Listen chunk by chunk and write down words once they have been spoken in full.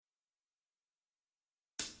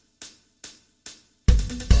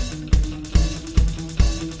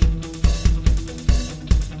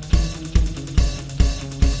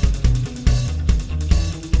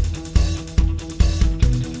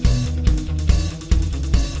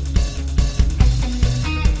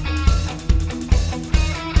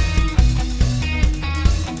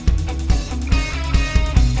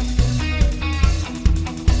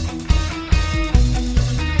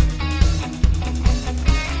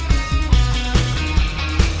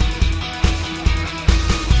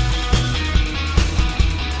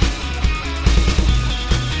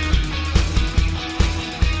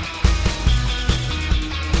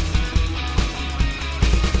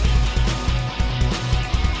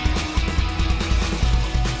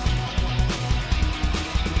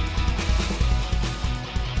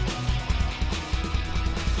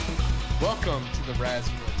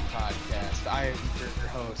RazzBlitz podcast. I am your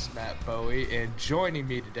host, Matt Bowie, and joining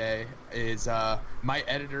me today is my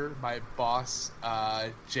editor, my boss,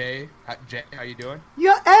 Jay. Jay, how you doing?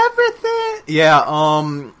 You're everything!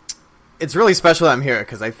 Yeah, it's really special that I'm here,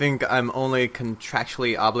 because I think I'm only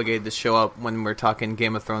contractually obligated to show up when we're talking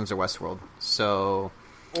Game of Thrones or Westworld, so...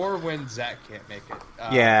 Or when Zach can't make it.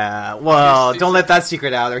 Yeah, well, don't let that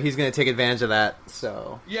secret out, or he's going to take advantage of that,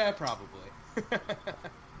 so... Yeah, probably.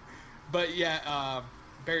 But yeah,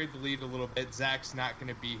 buried the lead a little bit. Zach's not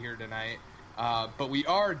going to be here tonight. But we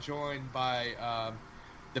are joined by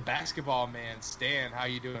the basketball man, Stan. How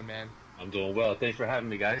you doing, man? I'm doing well. Thanks for having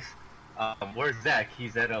me, guys. Where's Zach?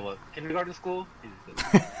 He's at kindergarten school?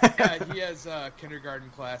 Yeah, he has kindergarten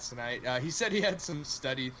class tonight. He said he had some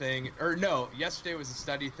study thing. Or no, yesterday was a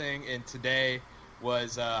study thing, and today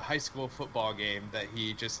was a high school football game that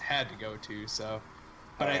he just had to go to, so...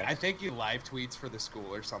 But I think he live tweets for the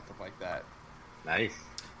school or something like that. Nice.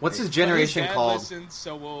 What's his generation called? Listens,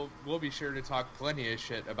 so we'll be sure to talk plenty of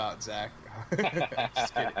shit about Zach.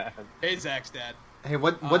 Just kidding. Hey, Zach's dad. Hey,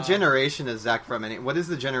 what generation is Zach from? What is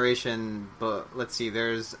the generation? But let's see.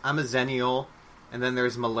 I'm a Zennial, and then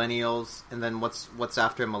there's millennials, and then what's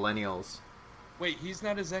after millennials? Wait, he's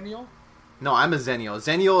not a Zennial? No, I'm a Zennial.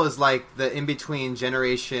 Zennial is like the in-between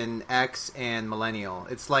Generation X and Millennial.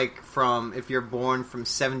 It's like if you're born from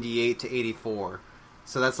 78 to 84.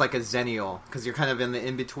 So that's like a Zennial, because you're kind of in the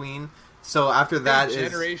in-between. So after that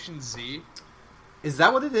Generation Z? Is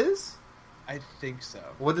that what it is? I think so.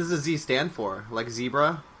 What does the Z stand for? Like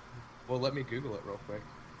zebra? Well, let me Google it real quick.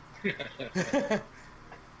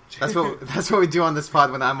 That's what we do on this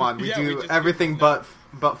pod when I'm on. We do everything but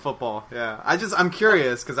football. Yeah, I'm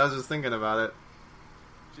curious because I was just thinking about it.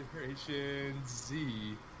 Generation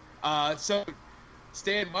Z. So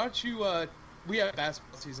Stan, why don't you? We have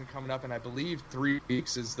basketball season coming up, and I believe 3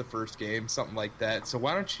 weeks is the first game, something like that. So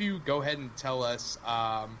why don't you go ahead and tell us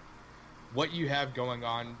what you have going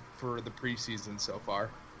on for the preseason so far?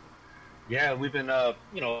 Yeah, we've been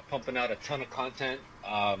pumping out a ton of content.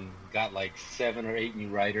 Got like 7 or 8 new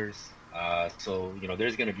writers. So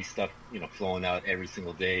there's going to be stuff flowing out every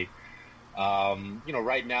single day.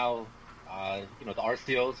 Right now, the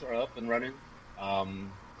RCOs are up and running.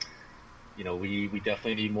 We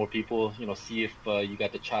definitely need more people. See if you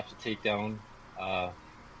got the chops to take down.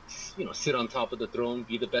 Sit on top of the throne,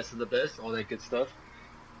 be the best of the best, all that good stuff.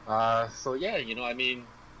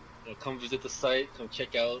 Come visit the site, come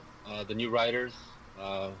check out the new writers.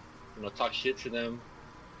 Talk shit to them,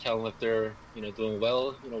 tell them if they're doing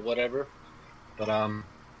well, whatever. But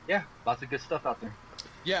lots of good stuff out there.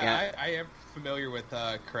 Yeah. I am familiar with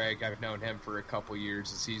Craig. I've known him for a couple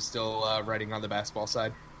years. Is he still writing on the basketball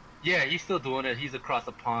side? Yeah, he's still doing it. He's across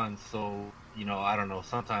the pond, so I don't know.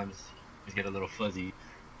 Sometimes he get a little fuzzy,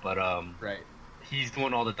 but right. He's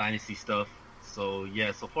doing all the dynasty stuff. So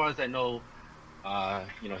yeah, so far as I know,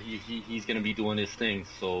 he's gonna be doing his thing.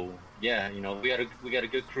 So yeah, we got a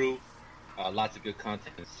good crew, lots of good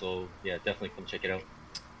content. So yeah, definitely come check it out.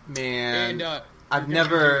 Man, and, I've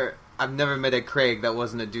never met a Craig that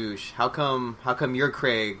wasn't a douche. How come your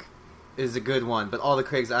Craig is a good one, but all the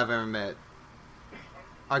Craigs I've ever met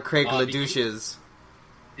are Craig LaDouches?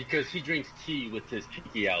 Because he drinks tea with his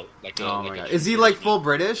pinky out. Oh my god! Is he like full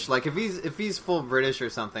British? Like if he's full British or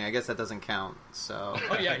something, I guess that doesn't count. So.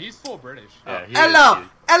 Oh yeah, he's full British. Yeah,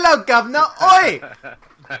 hello, governor. Oi!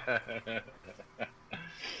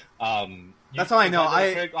 That's all I know.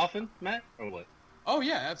 Craig often, Matt, or what? Oh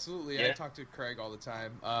yeah, absolutely. Yeah? I talk to Craig all the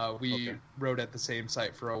time. We wrote at the same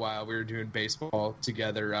site for a while. We were doing baseball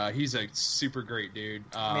together. He's a super great dude.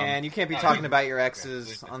 Man, you can't be talking about your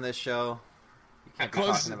exes on this show. You can't be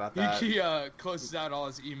talking about that. He closes out all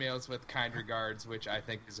his emails with kind regards, which I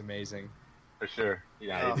think is amazing. For sure.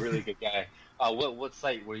 Yeah, he's a really good guy. What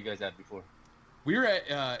site were you guys at before? We were at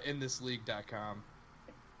inthisleague.com.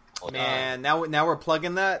 Man, now we're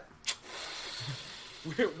plugging that.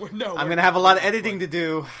 No, I'm gonna have a lot of editing to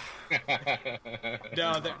do.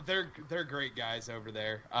 No, they're great guys over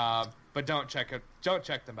there. But don't check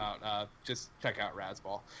them out. Just check out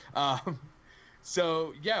RazzBall.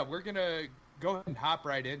 So yeah, we're gonna go ahead and hop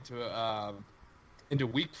right into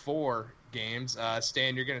week 4 games.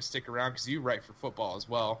 Stan, you're gonna stick around because you write for football as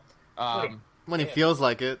well. When it feels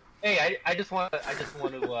like it. Hey, I just want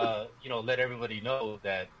to let everybody know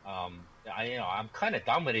that I'm kind of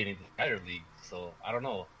dominating the Spider League. So I don't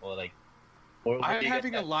know, I'm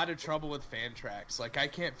having a lot of trouble with Fantrax. Like I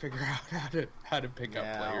can't figure out how to pick up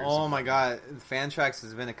players. Oh my god, Fantrax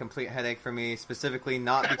has been a complete headache for me. Specifically,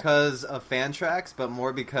 not because of Fantrax, but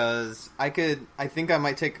more because I think I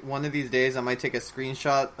might take one of these days. I might take a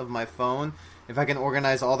screenshot of my phone if I can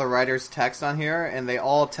organize all the writers' text on here, and they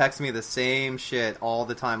all text me the same shit all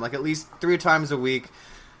the time, like at least 3 times a week.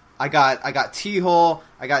 I got T-Hole,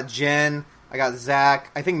 I got Jen, I got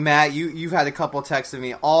Zach. I think Matt, you've had a couple texts of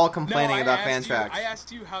me, all complaining about Fantrax. I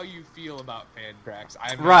asked you how you feel about Fantrax.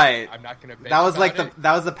 I'm not going to. That was like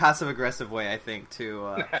that was the passive aggressive way, I think,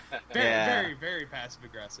 to. Very, very passive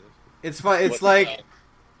aggressive. It's fun. It's like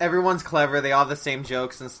everyone's clever. They all have the same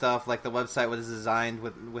jokes and stuff. Like the website was designed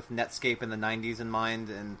with Netscape in the '90s in mind,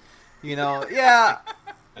 and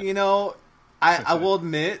I will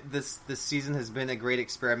admit this season has been a great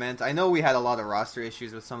experiment. I know we had a lot of roster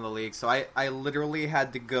issues with some of the leagues, so I literally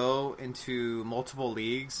had to go into multiple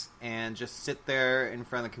leagues and just sit there in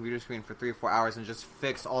front of the computer screen for 3 or 4 hours and just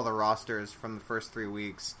fix all the rosters from the first 3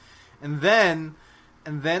 weeks. And then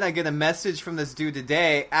I get a message from this dude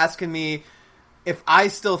today asking me if I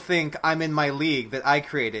still think I'm in my league that I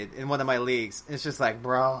created in one of my leagues. It's just like,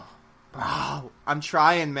 bro, I'm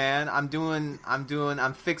trying, man. I'm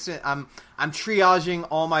fixing. I'm triaging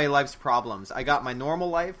all my life's problems. I got my normal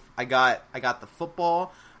life. I got the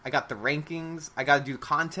football. I got the rankings. I got to do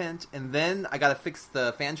content, and then I got to fix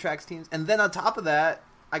the Fantrax teams. And then on top of that,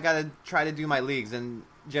 I got to try to do my leagues. And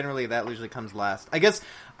generally, that usually comes last. I guess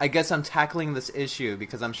I'm tackling this issue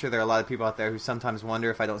because I'm sure there are a lot of people out there who sometimes wonder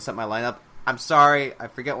if I don't set my lineup. I'm sorry. I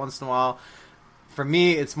forget once in a while. For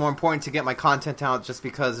me, it's more important to get my content out just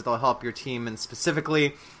because it'll help your team and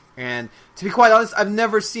specifically. And to be quite honest, I've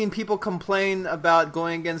never seen people complain about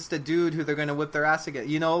going against a dude who they're going to whip their ass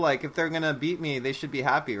against. Like if they're going to beat me, they should be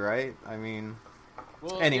happy, right? I mean,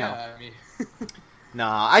 anyhow. Yeah, I mean...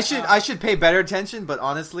 Nah, I should pay better attention, but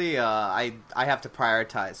honestly, I have to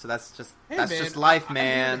prioritize. So that's just just life, man.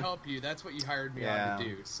 I'm here to help you. That's what you hired me on to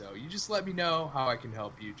do. So you just let me know how I can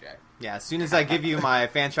help you, Jay. Yeah, as soon as I give you my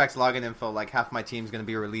Fantrax login info, like half my team's going to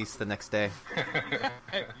be released the next day.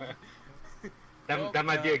 that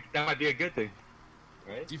might be a good thing,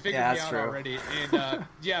 right? You figured me out already.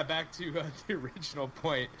 And back to the original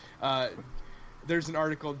point. There's an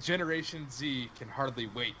article, Generation Z can hardly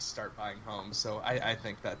wait to start buying homes. So I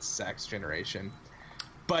think that's Zach's generation.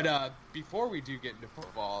 But before we do get into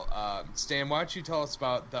football, Stan, why don't you tell us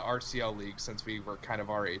about the RCL League, since we were kind of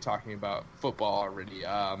already talking about football already.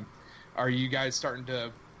 Are you guys starting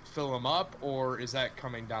to fill them up, or is that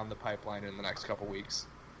coming down the pipeline in the next couple weeks?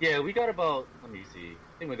 Yeah, we got about, let me see,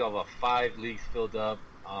 I think we got about 5 leagues filled up.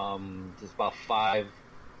 Just about 5,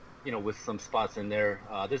 with some spots in there.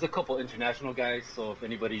 There's a couple international guys, so if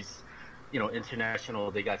anybody's,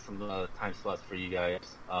 international, they got some time slots for you guys.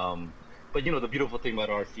 But, the beautiful thing about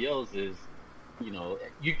RCLs is,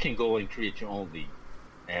 you can go and create your own league.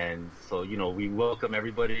 And so, we welcome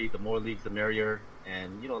everybody. The more leagues, the merrier.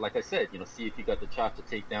 And, like I said, see if you got the chop to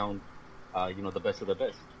take down, the best of the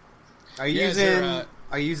best. Are you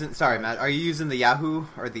using? Sorry, Matt. Are you using the Yahoo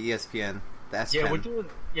or the ESPN? The ESPN?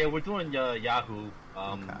 We're doing Yahoo.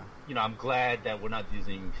 Okay. I'm glad that we're not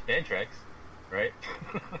using Fantrax, right?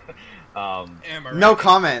 No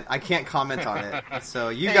comment. I can't comment on it. So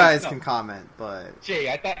you guys can comment, but Jay,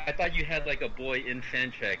 I thought you had like a boy in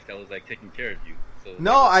Fantrax that was like taking care of you. So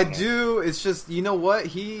no, I do. It's just, you know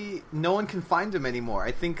what? No one can find him anymore.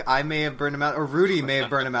 I think I may have burned him out, or Rudy may have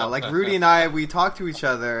burned him out. Like Rudy and I, we talked to each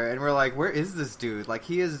other, and we're like, "Where is this dude?" Like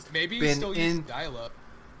he has maybe been he's still using dial-up.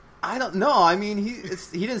 I don't know. I mean, he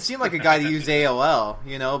didn't seem like a guy to use AOL,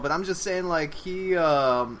 But I'm just saying, like he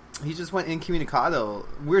just went incommunicado.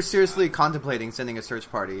 We're seriously contemplating sending a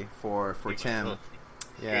search party for Tim.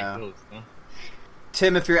 Yeah,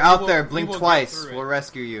 Tim, if you're out there, blink twice. We'll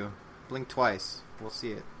rescue you. Blink twice. We'll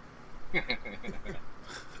see it.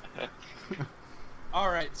 All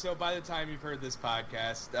right, so by the time you've heard this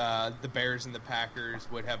podcast, the Bears and the Packers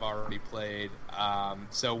would have already played,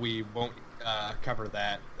 so we won't cover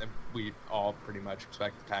that. We all pretty much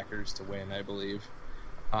expect the Packers to win, I believe.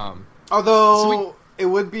 Although it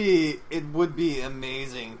would be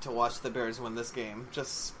amazing to watch the Bears win this game,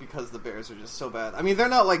 just because the Bears are just so bad. I mean, they're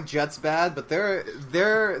not like Jets bad, but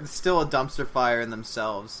they're still a dumpster fire in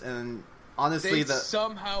themselves, and honestly, they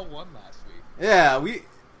somehow won last week. Yeah,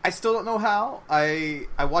 I still don't know how. I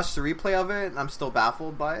watched the replay of it, and I'm still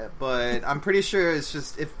baffled by it. But I'm pretty sure it's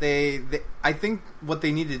just if I think what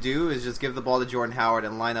they need to do is just give the ball to Jordan Howard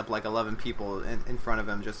and line up like 11 people in front of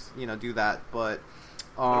him. Just do that. But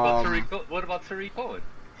what about Tariq Cohen?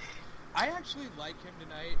 I actually like him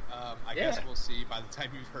tonight. I guess we'll see by the time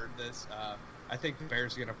you've heard this. I think the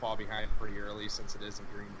Bears are going to fall behind pretty early since it is in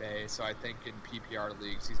Green Bay. So I think in PPR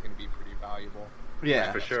leagues he's going to be pretty valuable.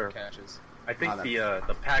 Yeah, for sure. Catches. I think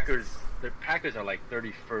the Packers are like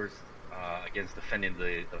 31st against defending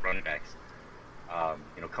the running backs,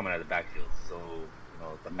 coming out of the backfield. So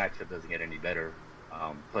know, the matchup doesn't get any better.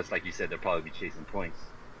 Plus, like you said, they'll probably be chasing points.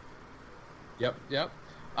 Yep.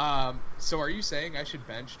 So are you saying I should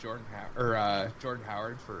bench Jordan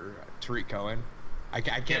Howard for Tariq Cohen? I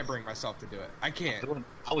can't bring myself to do it. I can't.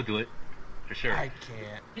 I would do it for sure. I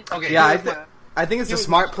can't. Okay. Yeah, I think it's a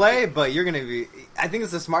smart play, but you're gonna be. I think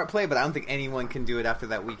it's a smart play, but I don't think anyone can do it after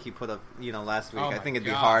that week he put up. Last week. Oh I think it'd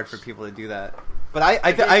be gosh. hard for people to do that. But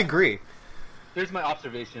I agree. Here's my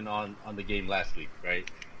observation on the game last week, right?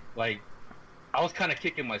 Like, I was kind of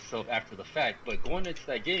kicking myself after the fact, but going into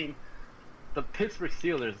that game, the Pittsburgh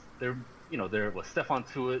Steelers, Stephon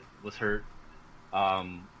Tuitt was hurt.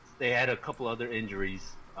 They had a couple other injuries.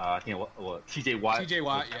 I think T.J. Watt.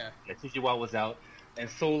 Yeah, T.J. Watt was out, and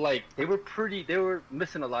so like they were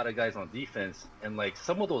missing a lot of guys on defense, and like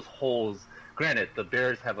some of those holes. Granted, the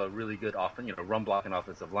Bears have a really good run blocking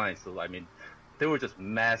offensive line, so I mean, they were just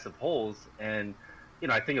massive holes, and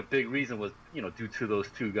I think a big reason was due to those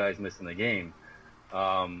two guys missing the game.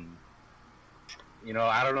 I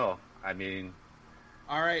don't know. I mean,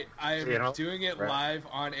 all right, I am doing it right. live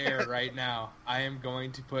on air right now. I am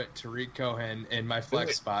going to put Tariq Cohen in my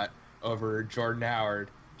flex spot over Jordan Howard.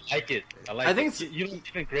 I like it. I think it. You know what's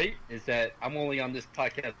even great is that I'm only on this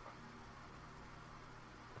podcast.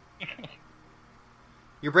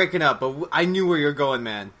 You're breaking up, but I knew where you're going,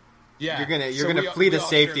 man. Yeah, you're gonna flee to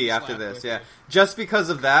safety after this. Yeah, just because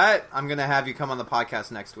of that, I'm gonna have you come on the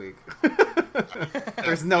podcast next week.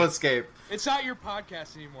 There's no escape. It's not your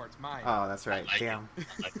podcast anymore; it's mine. Oh, that's right. Like Damn.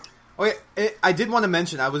 it. I did want to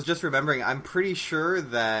mention. I was just remembering. I'm pretty sure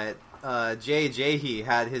that Jay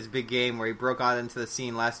had his big game where he broke out into the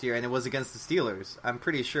scene last year, and it was against the Steelers. I'm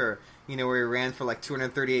pretty sure. Where he ran for like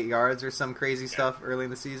 238 yards or some crazy stuff early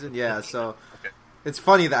in the season. Yeah, so it's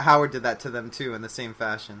funny that Howard did that to them too in the same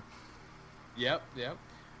fashion. Yep.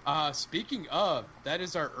 Speaking of, that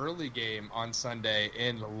is our early game on Sunday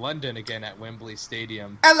in London again at Wembley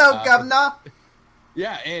Stadium. Hello, Governor!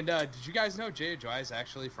 Yeah, and did you guys know Jay Ajayi is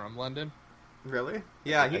actually from London? Really?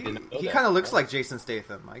 Yeah, he kind of looks like Jason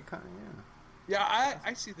Statham. Yeah,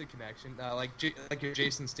 I see the connection. Like if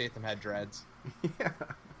Jason Statham had dreads. Yeah.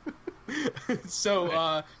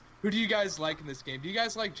 So, who do you guys like in this game? Do you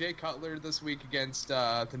guys like Jay Cutler this week against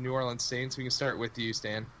the New Orleans Saints? We can start with you,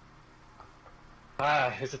 Stan.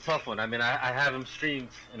 It's a tough one. I mean, I have him streamed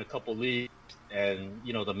in a couple leagues, and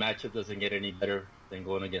the matchup doesn't get any better than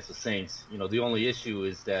going against the Saints. The only issue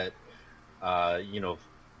is that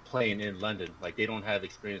playing in London, like they don't have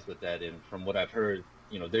experience with that, and from what I've heard,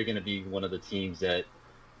 they're going to be one of the teams that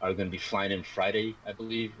are going to be flying in Friday, I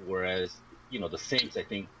believe, whereas the Saints, I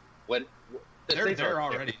think, they're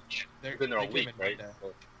already they've been there all week, right?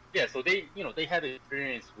 So, yeah, so they they have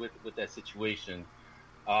experience with that situation.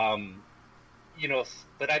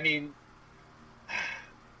 But I mean,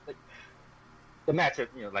 the matchup,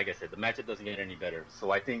 like I said, the matchup doesn't get any better.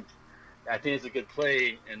 So I think it's a good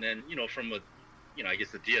play. And then, from a, I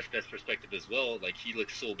guess the DFS perspective as well, like he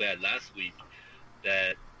looked so bad last week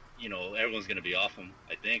that, everyone's going to be off him,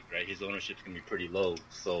 I think, right? His ownership's going to be pretty low.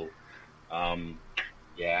 So,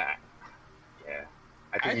 yeah.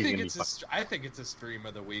 I think it's a stream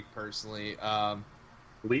of the week personally.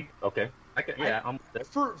 Week? Okay.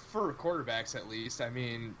 For quarterbacks at least. I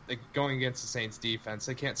mean, like going against the Saints defense,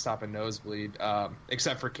 they can't stop a nosebleed,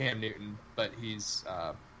 except for Cam Newton, but he's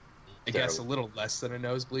I guess a little less than a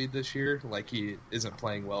nosebleed this year. Like he isn't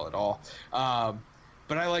playing well at all.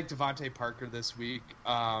 But I like Devontae Parker this week.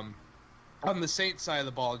 On the Saints side of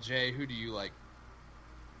the ball, Jay, who do you like?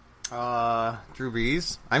 Drew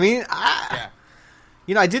Brees. I mean,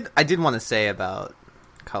 I did want to say about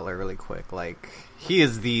Cutler really quick. Like he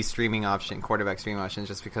is the quarterback streaming option,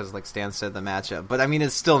 just because, like Stan said, the matchup. But I mean,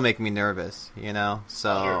 it's still making me nervous,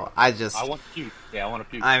 So sure. I want to puke. Yeah, I want to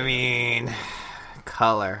puke. I mean,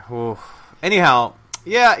 Cutler. Oof. Anyhow,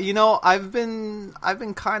 yeah, I've been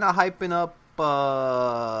kind of hyping up.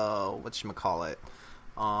 Whatchamacallit?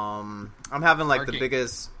 I'm having like the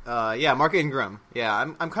biggest. Mark Ingram.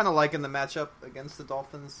 Yeah, I'm kind of liking the matchup against the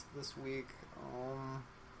Dolphins this week.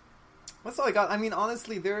 That's all I got. I mean,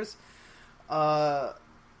 honestly, there's like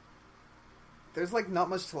not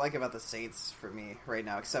much to like about the Saints for me right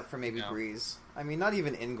now, except for maybe Breeze. I mean, not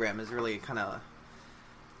even Ingram is really kind of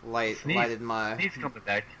lighted my. Snead's coming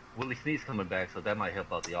back. Willie Snead's coming back, so that might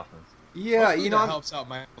help out the offense. Yeah, hopefully that helps out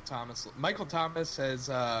Michael Thomas. Michael Thomas has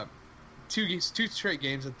two straight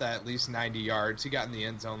games at that at least 90 yards. He got in the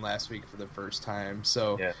end zone last week for the first time,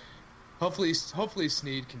 so hopefully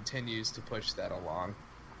Snead continues to push that along.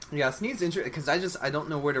 Yeah, Snead's interesting because I don't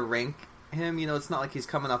know where to rank him. It's not like he's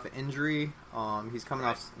coming off an injury. He's coming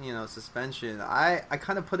off suspension. I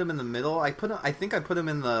kind of put him in the middle. I think I put him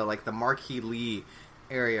in the Marquee Lee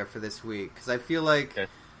area for this week because I feel like, Okay.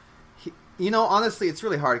 honestly, it's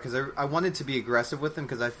really hard because I wanted to be aggressive with him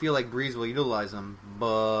because I feel like Breeze will utilize him,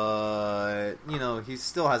 but he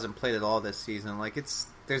still hasn't played at all this season. Like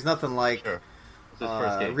there's nothing like Sure. It's his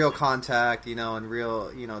first game. real contact, and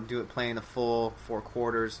real playing the full 4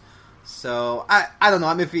 quarters. So I don't know.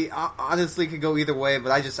 I'm iffy. Honestly, could go either way,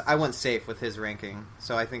 but I went safe with his ranking.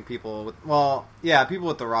 So I think people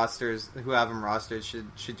with the rosters who have him rostered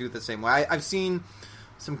should do it the same way. I've seen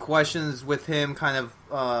some questions with him, kind of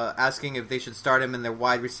asking if they should start him in their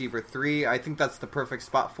wide receiver 3. I think that's the perfect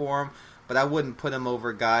spot for him, but I wouldn't put him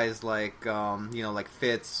over guys like like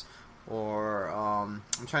Fitz or I'm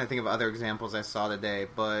trying to think of other examples I saw today.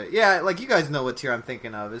 But yeah, like you guys know what tier I'm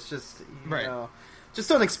thinking of. It's just Right. Just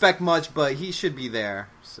don't expect much, but he should be there.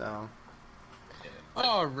 So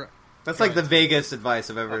Oh, that's like the Vegas advice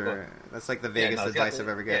I've ever. That's like the Vegas no, advice I've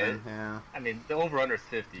ever given. Yeah. I mean, the over-under is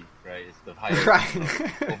 50, right? It's the highest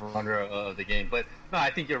Right. over-under of the game. But, no,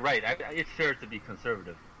 I think you're right. It's fair to be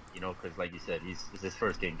conservative, because, like you said, it's his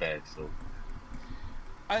first game back. So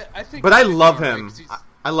I think. But I love he's- him. he's-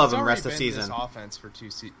 I love he's him rest of already been season. this offense for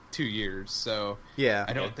 2 years, so Yeah.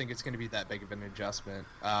 I don't think it's going to be that big of an adjustment.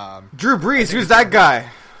 Drew Brees, who's that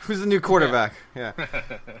guy? Who's the new quarterback? Yeah.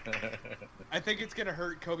 I think it's going to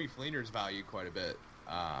hurt Kobe Fleener's value quite a bit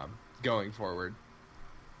going forward.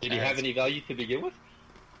 did he have any value to begin with?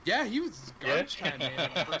 Yeah, he was garbage time man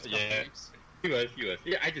in the first couple Yeah. weeks. He was.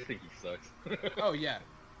 Yeah, I just think he sucks. Oh yeah,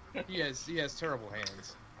 he has terrible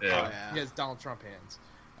hands. Yeah. yeah. He has Donald Trump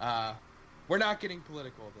hands. We're not getting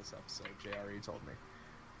political this episode, JR. You told me.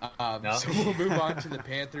 No? So we'll move on to the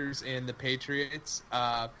Panthers and the Patriots.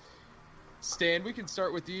 Stan, we can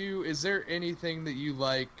start with you. Is there anything that you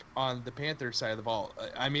like on the Panthers side of the ball?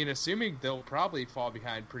 I mean, assuming they'll probably fall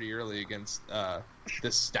behind pretty early against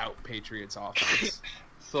this stout Patriots offense.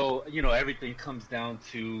 So, everything comes down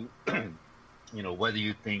to, whether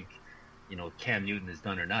you think, Cam Newton is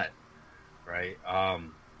done or not, right?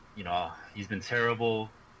 He's been terrible.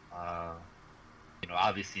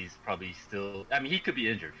 Obviously he's probably still, I mean, he could be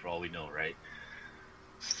injured for all we know, right?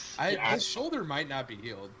 His shoulder might not be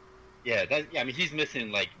healed. Yeah, he's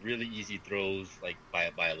missing like really easy throws, like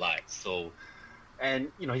by a lot. So, and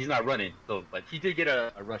he's not running. So, but he did get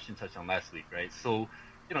a rushing touchdown last week, right? So,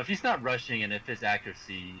 if he's not rushing and if his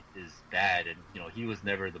accuracy is bad, and he was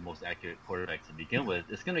never the most accurate quarterback to begin with,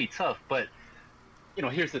 it's gonna be tough. But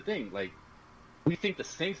here's the thing: like, we think the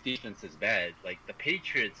Saints defense is bad. Like the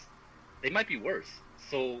Patriots, they might be worse.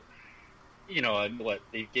 So,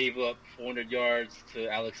 they gave up 400 yards to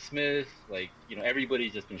Alex Smith. Like,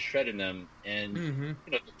 everybody's just been shredding them. And,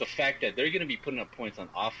 the fact that they're going to be putting up points on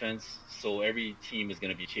offense, so every team is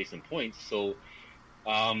going to be chasing points. So,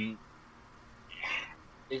 I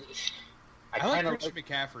like kind of Christian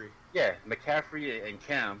McCaffrey. Yeah, McCaffrey and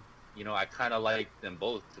Cam, I kind of like them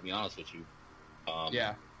both, to be honest with you.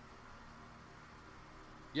 Yeah.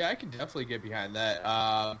 Yeah, I can definitely get behind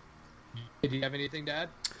that. Do you have anything to add?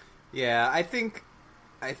 Yeah, I think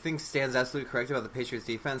Stan's absolutely correct about the Patriots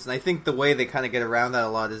defense, and I think the way they kind of get around that a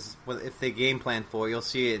lot is if they game plan for it, you'll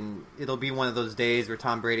see it, and it'll be one of those days where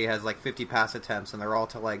Tom Brady has like 50 pass attempts, and they're all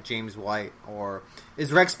to like James White, or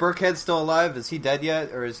is Rex Burkhead still alive? Is he dead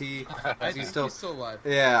yet, or is he still? He's still alive.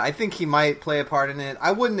 Yeah, I think he might play a part in it.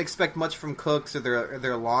 I wouldn't expect much from Cooks or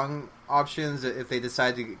their long options if they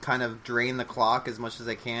decide to kind of drain the clock as much as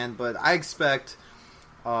they can, but I expect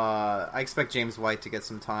James White to get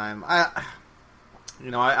some time. I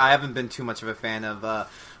haven't been too much of a fan of.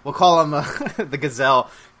 We'll call him the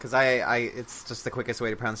Gazelle because it's just the quickest way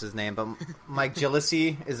to pronounce his name. But Mike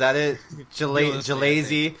Gillislee, is that it?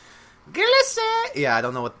 Gillislee. Yeah, I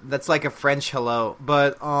don't know what that's like a French hello,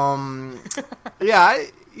 but yeah,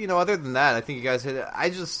 other than that, I think you guys hit it. I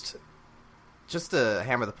just to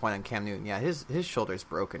hammer the point on Cam Newton. Yeah, his shoulder's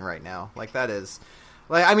broken right now. Like that is.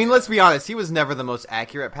 Like, I mean, let's be honest. He was never the most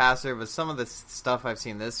accurate passer, but some of the stuff I've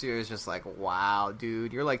seen this year is just like, wow,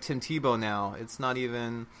 dude, you're like Tim Tebow now. It's not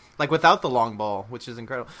even like without the long ball, which is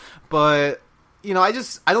incredible. But I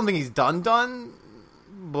don't think he's done.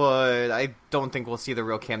 But I don't think we'll see the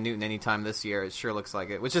real Cam Newton anytime this year. It sure looks like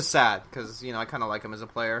it, which is sad because I kind of like him as a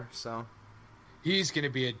player. So he's going to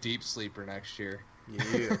be a deep sleeper next year.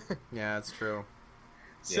 Yeah, yeah, that's true.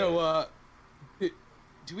 So,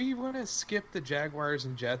 do we want to skip the Jaguars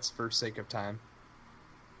and Jets for sake of time,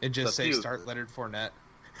 and just say start Leonard Fournette?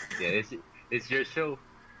 Yeah, it's your show.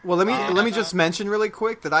 Well, let me just mention really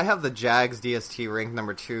quick that I have the Jags DST ranked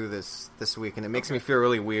number 2 this week, and it makes me feel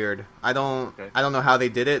really weird. I don't know how they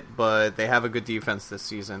did it, but they have a good defense this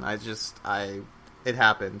season. It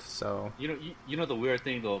happened. So the weird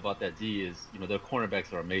thing though about that D is their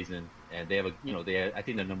cornerbacks are amazing, and they have I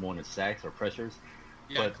think they're number one in sacks or pressures.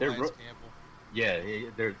 Yeah, But they're Calais Campbell. Yeah,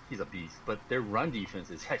 he's a beast. But their run defense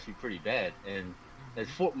is actually pretty bad. And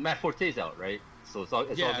Matt Forte's out, right? So it's all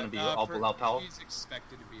going to be all Bilal Powell? He's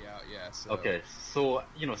expected to be out, yeah. So. Okay, so,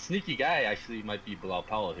 sneaky guy actually might be Bilal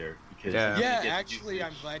Powell here. Because yeah, actually,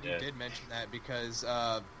 I'm glad you did mention that because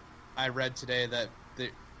I read today that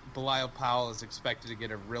Bilal Powell is expected to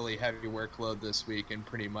get a really heavy workload this week and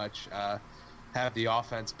pretty much have the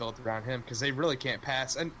offense built around him because they really can't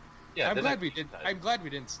pass. And yeah, I'm glad we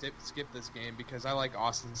didn't skip this game because I like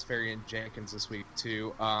Austin Sperry and Jenkins this week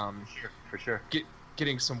too. For sure.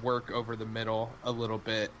 Getting some work over the middle a little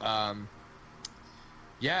bit. After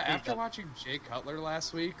watching Jay Cutler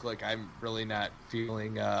last week, like I'm really not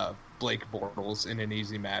feeling Blake Bortles in an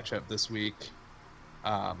easy matchup this week.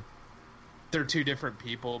 They're two different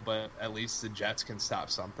people, but at least the Jets can stop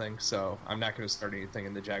something. So I'm not going to start anything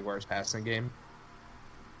in the Jaguars passing game.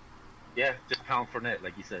 Yeah, just pound Fournette,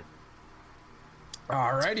 like you said.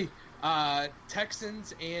 Alrighty.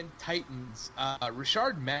 Texans and Titans.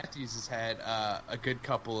 Rashard Matthews has had a good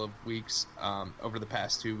couple of weeks over the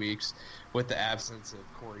past 2 weeks with the absence of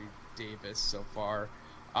Corey Davis so far.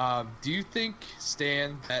 Do you think,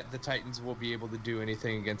 Stan, that the Titans will be able to do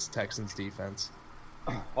anything against the Texans defense?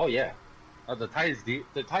 Oh, yeah. The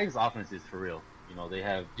Titans offense is for real. They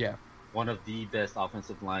have one of the best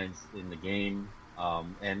offensive lines in the game.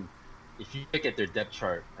 And if you look at their depth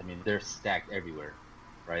chart, I mean, they're stacked everywhere.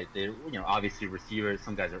 Right, they obviously receivers.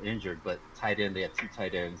 Some guys are injured, but tight end. They have 2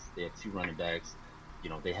 tight ends. They have 2 running backs.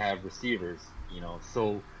 They have receivers.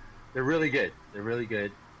 So they're really good. They're really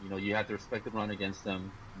good. You have to respect the run against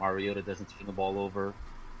them. Mariota doesn't turn the ball over.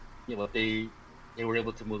 They were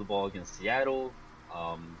able to move the ball against Seattle.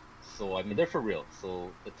 So I mean, they're for real.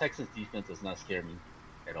 So the Texans defense does not scare me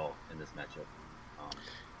at all in this matchup.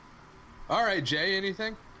 All right, Jay,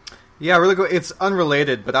 anything? Yeah, really good. It's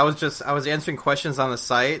unrelated, but I was answering questions on the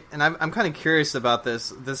site, and I'm kind of curious about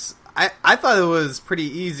this. I thought it was pretty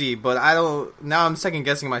easy, but now I'm second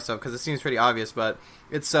guessing myself because it seems pretty obvious. But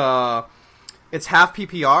it's half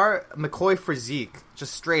PPR, McCoy for Zeke,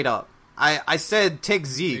 just straight up. I said take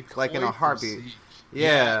Zeke McCoy like in a heartbeat.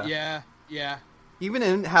 Yeah. Even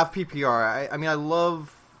in half PPR, I mean I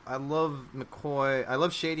love McCoy. I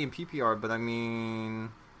love Shady in PPR, but I mean.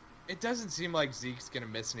 It doesn't seem like Zeke's going to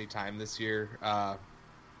miss any time this year. I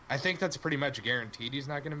think that's pretty much guaranteed he's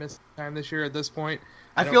not going to miss time this year at this point.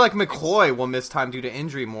 I feel like McCoy will miss time due to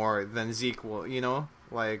injury more than Zeke will,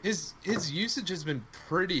 Like his usage has been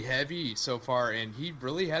pretty heavy so far, and he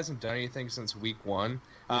really hasn't done anything since week 1.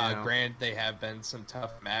 Granted, they have been some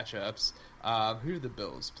tough matchups. Who do the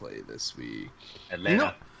Bills play this week?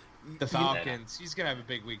 Atlanta. The Falcons. He's going to have a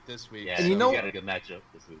big week this week. Yeah, and he got a good matchup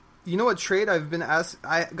this week. You know what trade I've been asked?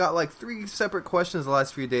 I got like 3 separate questions the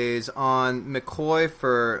last few days on McCoy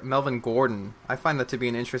for Melvin Gordon. I find that to be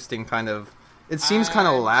an interesting kind of. It seems kind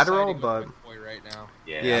of lateral, but McCoy right now.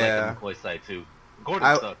 Yeah, I like the McCoy side too.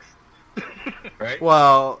 Gordon sucks. Right?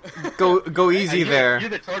 Well, go easy there.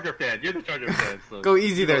 You're the Charger fan. So go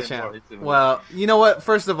easy there, champ. Well, you know what?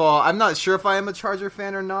 First of all, I'm not sure if I am a Charger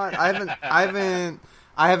fan or not.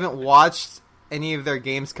 I haven't watched any of their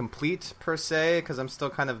games complete per se because I'm still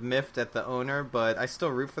kind of miffed at the owner, but I still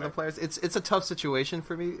root for the players. It's a tough situation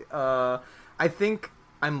for me. I think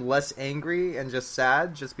I'm less angry and just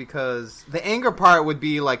sad just because the anger part would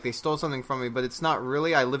be like they stole something from me, but it's not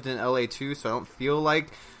really. I lived in LA too, so I don't feel like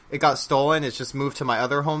it got stolen. It's just moved to my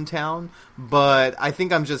other hometown. But I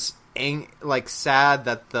think I'm just sad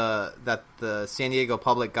that the San Diego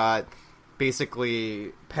public got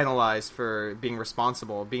basically penalized for being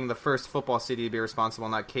responsible, being the first football city to be responsible,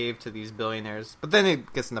 not cave to these billionaires. But then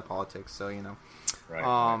it gets into politics, so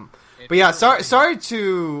Right. But yeah, sorry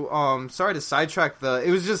to sidetrack it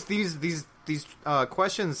was just these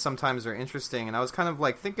questions sometimes are interesting, and I was kind of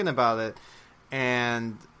like thinking about it,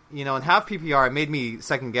 and in half PPR it made me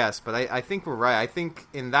second guess, but I think we're right. I think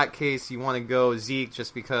in that case you want to go Zeke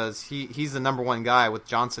just because he's the number one guy with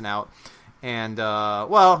Johnson out. And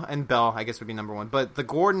and Bell, I guess, would be number 1. But the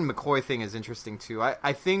Gordon McCoy thing is interesting too.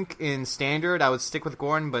 I think in standard I would stick with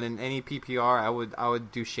Gordon, but in any PPR I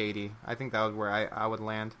would do Shady. I think that was where I would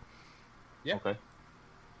land. Yeah. Okay.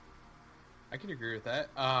 I can agree with that.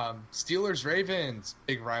 Steelers Ravens,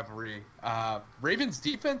 big rivalry. Ravens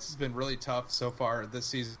defense has been really tough so far this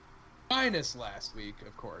season, minus last week,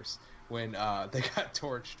 of course, when they got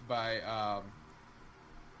torched by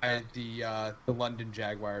the London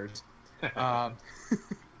Jaguars.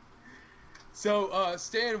 So,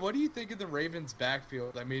 Stan, what do you think of the Ravens'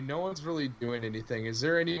 backfield? I mean, no one's really doing anything. Is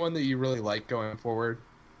there anyone that you really like going forward?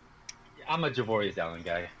 I'm a Javorius Allen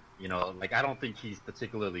guy. You know, like I don't think he's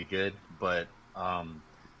particularly good, but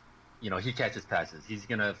you know, he catches passes. He's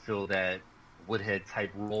gonna fill that Woodhead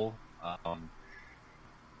type role.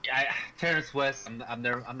 Terrence West, I'm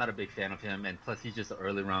not a big fan of him, and plus he's just an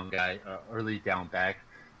early round guy, early down back,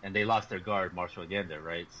 and they lost their guard Marshall Gander,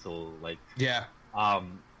 right? So like, yeah,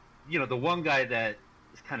 you know, the one guy that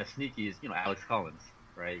is kind of sneaky is, you know, Alex Collins,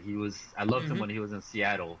 right? I loved him when he was in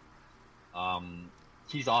Seattle.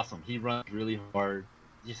 He's awesome. He runs really hard.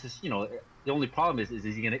 Just, you know, the only problem is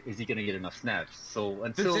he gonna get enough snaps? So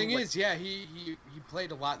until the thing is, yeah, he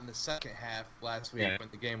played a lot in the second half last week when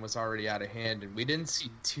the game was already out of hand, and we didn't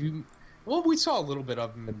see too. Well, we saw a little bit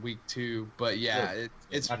of him in week 2, but yeah,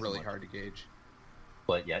 it's really hard to gauge.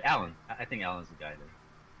 But yeah, Allen, I think Allen's the guy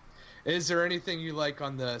there. Is there anything you like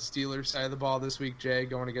on the Steelers side of the ball this week, Jay,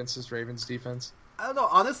 going against this Ravens defense? I don't know.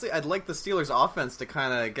 Honestly, I'd like the Steelers' offense to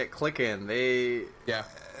kind of get clicking.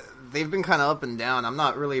 They've been kind of up and down. I'm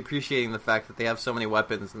not really appreciating the fact that they have so many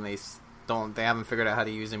weapons and they haven't figured out how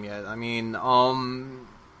to use them yet. I mean,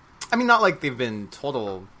 not like they've been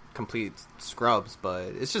total complete scrubs,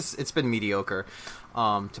 but it's been mediocre.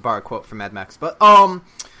 To borrow a quote from Mad Max, but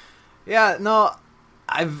yeah, no,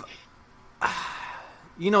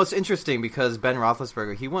 it's interesting because Ben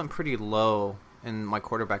Roethlisberger, he went pretty low in my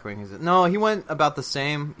quarterback rankings. No, he went about the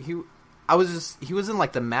same. He was in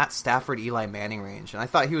like the Matt Stafford, Eli Manning range, and I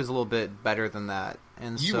thought he was a little bit better than that.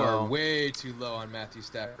 And you are way too low on Matthew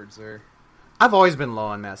Stafford, sir. I've always been low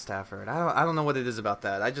on Matt Stafford. I don't know what it is about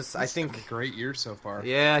that. I think a great year so far.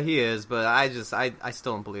 Yeah, he is, but I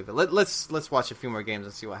still don't believe it. Let's watch a few more games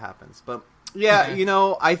and see what happens. But yeah,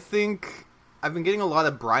 I think I've been getting a lot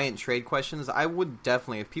of Bryant trade questions. I would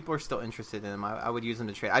definitely, if people are still interested in him, I would use him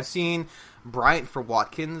to trade. I've seen Bryant for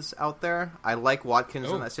Watkins out there. I like Watkins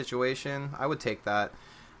in that situation. I would take that.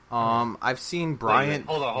 I've seen Bryant.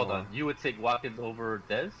 Wait, hold on. You would take Watkins over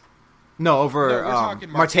Dez? No, over we're talking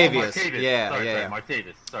Martavius. Martavius. Yeah, sorry, yeah.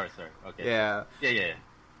 Martavius. Sorry. Okay. Yeah. Yeah.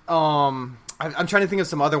 I'm trying to think of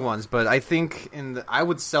some other ones, but I think I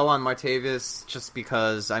would sell on Martavius just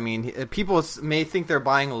because, I mean, people may think they're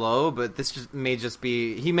buying low, but may just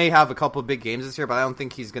be, he may have a couple of big games this year, but I don't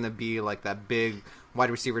think he's going to be like that big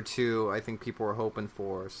wide receiver 2 I think people were hoping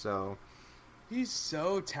for. So he's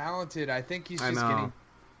so talented. I think he's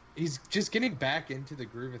just getting back into the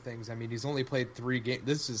groove of things. I mean, he's only played 3 games.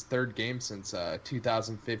 This is his 3rd game since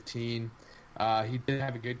 2015. He did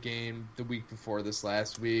have a good game the week before this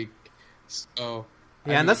last week. So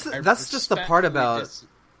yeah, and that's just the part about.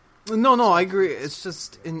 No, I agree. It's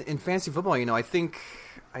just in fantasy football. I think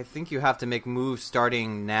you have to make moves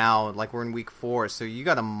starting now. Like we're in week 4, so you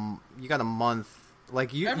got a month.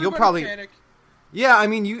 Like you'll probably panic. Yeah, I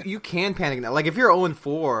mean you can panic now. Like if you're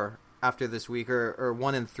 0-4 after this week or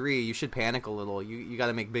 1-3, you should panic a little. You got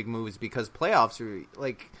to make big moves because playoffs are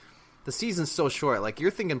like. The season's so short. Like, you're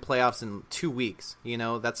thinking playoffs in 2 weeks.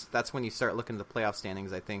 That's when you start looking at the playoff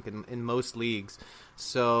standings, I think, in most leagues.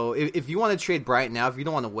 So, if you want to trade Bryant now, if you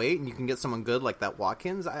don't want to wait and you can get someone good like that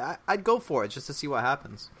Watkins, I'd go for it just to see what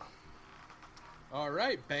happens. All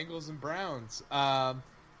right, Bengals and Browns.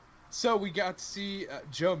 So, we got to see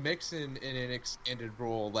Joe Mixon in an expanded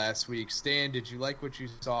role last week. Stan, did you like what you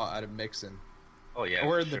saw out of Mixon? Oh, yeah.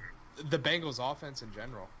 Or the Bengals offense in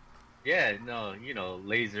general? Yeah, no,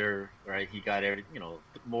 laser, right? He got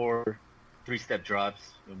more 3-step drops,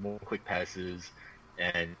 more quick passes,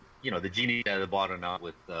 and the genie at the bottom out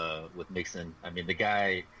with Mixon. I mean, the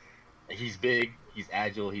guy, he's big, he's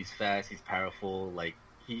agile, he's fast, he's powerful. Like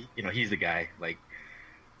he's the guy. Like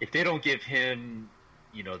if they don't give him,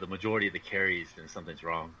 the majority of the carries, then something's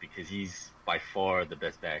wrong because he's by far the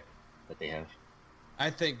best back that they have. I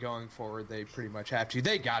think going forward, they pretty much have to.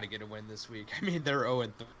 They got to get a win this week. I mean, they're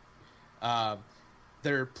 0-3.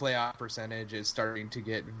 Their playoff percentage is starting to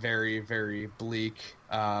get very, very bleak.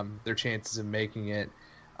 Their chances of making it.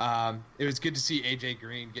 It was good to see AJ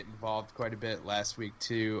Green get involved quite a bit last week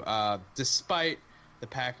too, despite the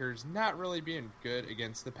Packers not really being good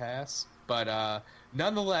against the pass. But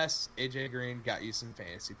nonetheless, AJ Green got you some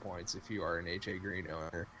fantasy points if you are an AJ Green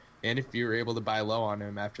owner. And if you were able to buy low on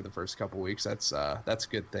him after the first couple weeks, that's a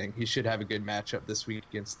good thing. He should have a good matchup this week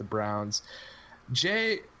against the Browns.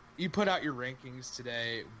 Jay, you put out your rankings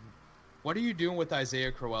today. What are you doing with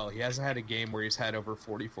Isaiah Crowell? He hasn't had a game where he's had over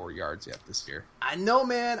 44 yards yet this year. I know,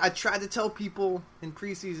 man. I tried to tell people in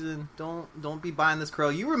preseason, don't be buying this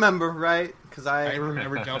Crowell. You remember, right? Because I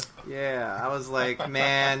remember. Yeah, I was like,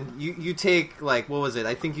 man, you take like what was it?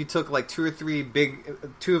 I think you took like 2 of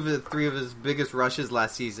the 3 of his biggest rushes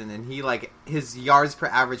last season, and he like his yards per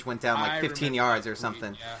average went down like 15 yards or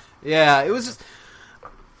something. Yeah, it was just.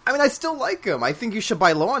 I mean, I still like him. I think you should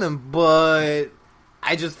buy low on him, but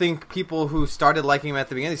I just think people who started liking him at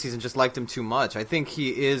the beginning of the season just liked him too much. I think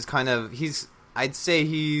he is I'd say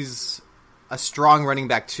he's a strong running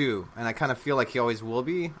back too, and I kind of feel like he always will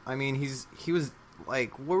be. I mean, he was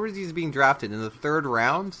like, where was he being drafted, in the third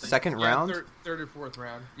round, second round, third or fourth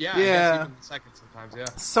round? Yeah, yeah. I guess even second sometimes. Yeah.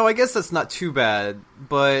 So I guess that's not too bad.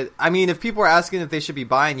 But I mean, if people are asking if they should be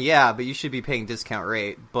buying, yeah, but you should be paying discount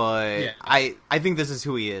rate. But yeah. I think this is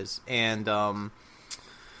who he is, and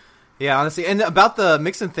yeah, honestly, and about the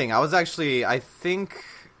Mixon thing, I think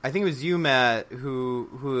it was you, Matt,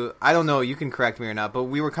 who I don't know, you can correct me or not, but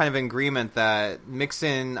we were kind of in agreement that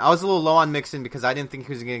Mixon, I was a little low on Mixon because I didn't think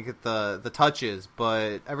he was going to get the touches,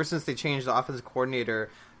 but ever since they changed the offensive coordinator,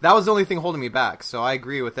 that was the only thing holding me back. So I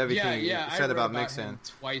agree with everything you said about Mixon. Him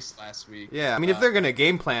twice last week. Yeah, I mean, if they're going to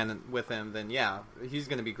game plan with him, then yeah, he's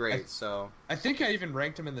going to be great. So I think I even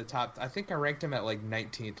ranked him in the top. I think I ranked him at like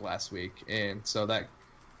 19th last week, and so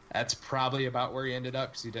that's probably about where he ended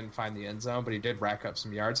up because he didn't find the end zone, but he did rack up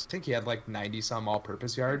some yards. I think he had like 90-some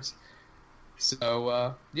all-purpose yards.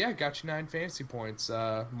 So, yeah, got you 9 fantasy points.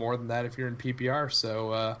 More than that if you're in PPR.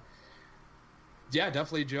 So, yeah,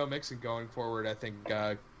 definitely Joe Mixon going forward. I think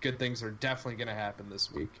good things are definitely going to happen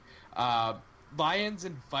this week. Lions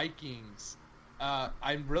and Vikings.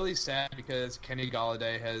 I'm really sad because Kenny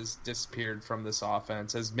Golladay has disappeared from this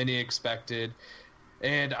offense, as many expected.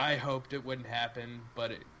 And I hoped it wouldn't happen, but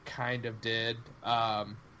it kind of did.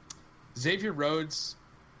 Xavier Rhodes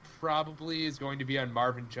probably is going to be on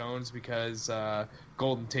Marvin Jones because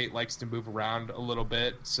Golden Tate likes to move around a little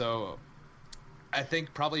bit. So I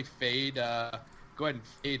think probably go ahead and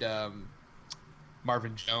fade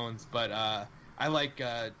Marvin Jones. But I like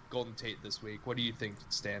Golden Tate this week. What do you think,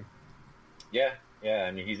 Stan? Yeah. I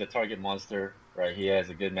mean, he's a target monster, right? He has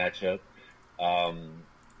a good matchup.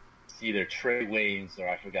 Either Trey Waynes or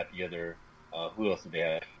I forgot the other. Who else did they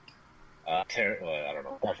have? I don't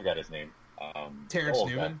know. I forgot his name. Terrence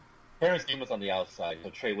Newman. Terrence Newman's on the outside, so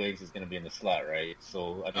Trey Waynes is going to be in the slot, right?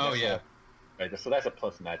 So I think right. So that's a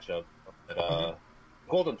plus matchup. But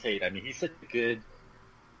Golden Tate, I mean, he's such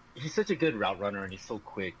a good route runner, and he's so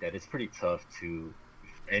quick that it's pretty tough to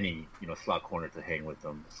any slot corner to hang with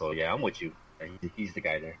him. So yeah, I'm with you. He's the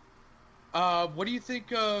guy there. What do you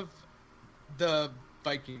think of the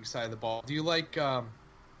Viking side of the ball? Do you like I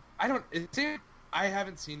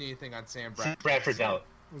haven't seen anything on Sam Bradford. Bradford's out.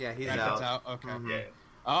 Yeah, he's out. Okay. Mm-hmm. Yeah.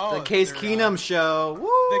 Oh, the Case Keenum show. Woo!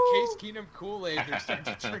 The Case Keenum Kool-Aid they're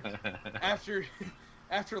starting to drink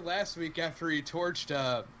after last week, after he torched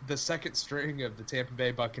the second string of the Tampa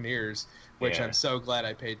Bay Buccaneers, which I'm so glad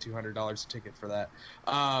I paid $200 a ticket for that.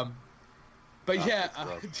 But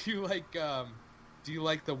do you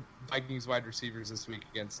like the Vikings wide receivers this week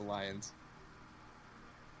against the Lions?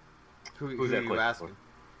 Who are you asking?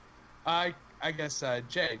 I guess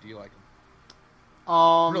Jay. Do you like him?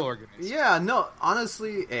 Real organized. Yeah, no.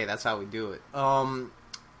 Honestly, hey, that's how we do it.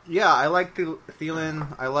 Yeah, I like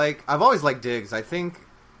Thielen. I've always liked Diggs. I think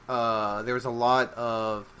there was a lot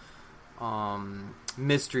of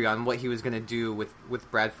mystery on what he was going to do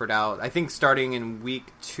with Bradford out. I think starting in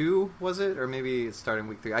week 2 was it, or maybe it's starting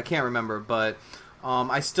week 3. I can't remember, but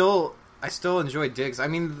I still enjoy Diggs. I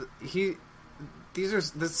mean, this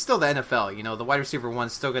is still the NFL. The wide receiver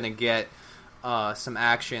one's still going to get some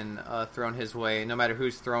action thrown his way, no matter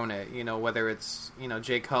who's thrown it. Whether it's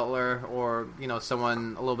Jay Cutler or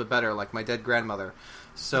someone a little bit better like my dead grandmother.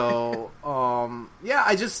 So yeah,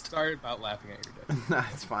 I just sorry about laughing at your dead. Nah,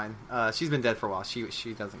 it's fine. She's been dead for a while.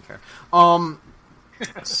 She doesn't care.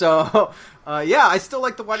 So yeah, I still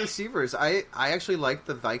like the wide receivers. I actually like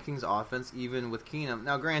the Vikings offense even with Keenum.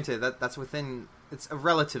 Now, granted, that's within. It's a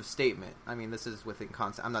relative statement. I mean, this is within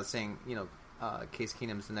concept. I'm not saying Case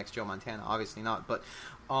Keenum's the next Joe Montana, obviously not. But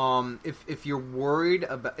if you're worried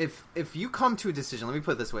about if you come to a decision, let me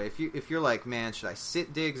put it this way: if you're like, man, should I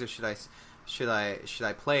sit Diggs or should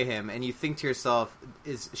I play him? And you think to yourself,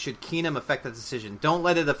 should Keenum affect that decision? Don't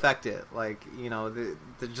let it affect it. Like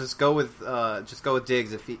just go with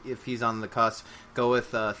Diggs if he's on the cusp. Go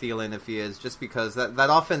with Thielen if he is, just because that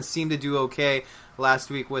offense seemed to do okay last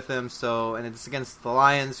week with him. So, and it's against the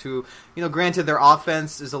Lions, who granted their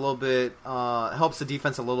offense is a little bit helps the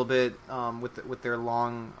defense a little bit with their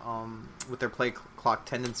long with their play clock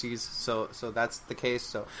tendencies. So that's the case.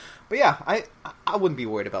 So, but yeah, I wouldn't be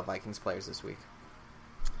worried about Vikings players this week.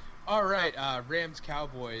 All right, Rams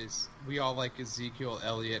Cowboys. We all like Ezekiel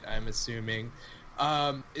Elliott, I'm assuming.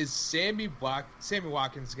 Is Sammy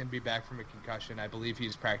Watkins going to be back from a concussion? I believe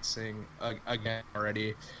he's practicing again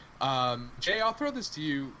already. Jay, I'll throw this to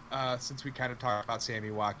you since we kind of talked about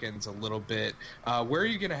Sammy Watkins a little bit. Where are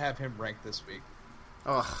you going to have him ranked this week?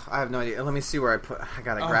 Oh, I have no idea. Let me see where I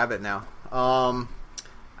gotta grab it now.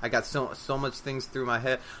 I got so much things through my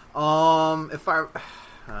head. I'm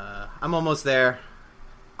almost there.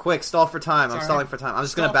 Quick, stall for time. I'm stalling for time. I'm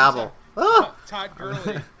just gonna babble. Todd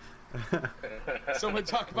Gurley. Someone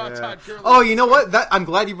talk about Todd Gurley. Oh, you know what? I'm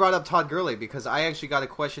glad you brought up Todd Gurley because I actually got a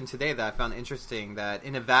question today that I found interesting. That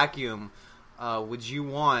in a vacuum, would you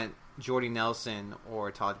want Jordy Nelson or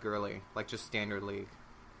Todd Gurley, like just standard league?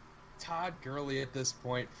 Todd Gurley at this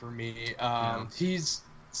point for me. He's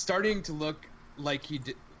starting to look like he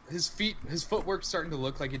did. His footwork's starting to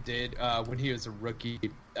look like it did when he was a rookie.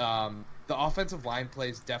 The offensive line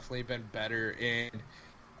play's definitely been better, and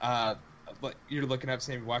you're looking up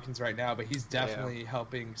Sammy Watkins right now, but he's definitely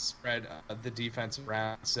helping spread the defense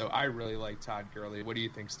around. So I really like Todd Gurley. What do you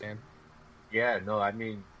think, Stan? Yeah, no, I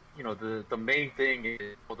mean, the main thing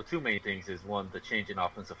is, the two main things is, one, the change in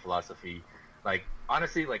offensive philosophy. Like,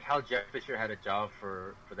 honestly, like how Jeff Fisher had a job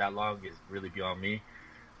for that long is really beyond me.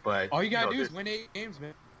 But all you gotta do is win 8 games,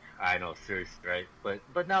 man. I know, seriously, right?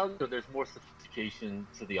 But now there's more sophistication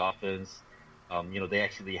to the offense. They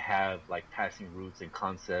actually have like passing routes and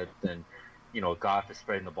concepts, and Goff is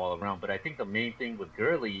spreading the ball around. But I think the main thing with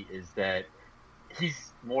Gurley is that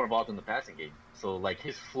he's more involved in the passing game. So like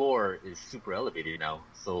his floor is super elevated now.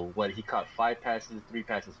 So he caught 5 passes, 3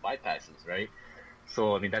 passes, 5 passes, right?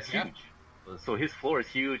 So I mean that's huge. So his floor is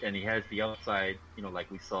huge, and he has the upside. Like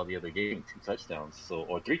we saw the other game, 2 touchdowns,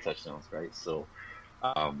 or 3 touchdowns, right? So,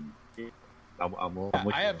 I'm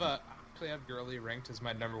I actually have Gurley ranked as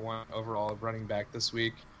my number 1 overall running back this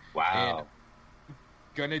week. Wow. And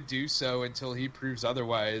gonna do so until he proves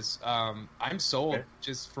otherwise. I'm sold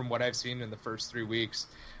just from what I've seen in the first 3 weeks.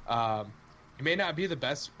 He may not be the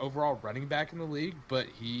best overall running back in the league, but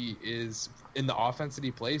he is in the offense that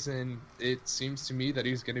he plays in. It seems to me that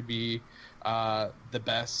he's going to be the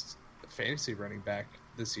best fantasy running back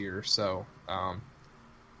this year. So,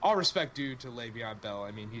 all respect due to Le'Veon Bell.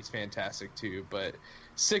 I mean, he's fantastic too, but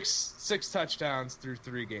six touchdowns through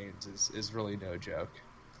 3 games is really no joke.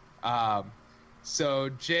 So,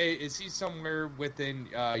 Jay, is he somewhere within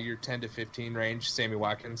your 10 to 15 range, Sammy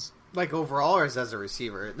Watkins? Like overall, or as a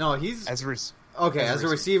receiver? No, he's as a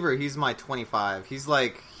receiver. He's my 25. He's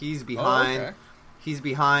behind. Oh, okay. He's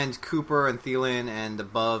behind Cooper and Thielen, and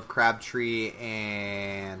above Crabtree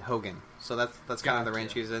and Hogan. So that's kind of the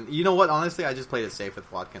range he's in. You know what? Honestly, I just played it safe with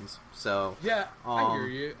Watkins. So yeah, I hear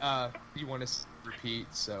you. You want to repeat?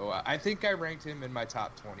 So I think I ranked him in my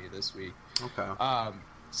top 20 this week. Okay.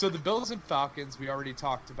 So the Bills and Falcons, we already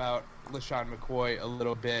talked about LaShawn McCoy a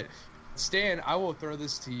little bit. Stan, I will throw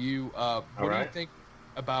this to you. What do you think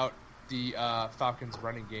about the Falcons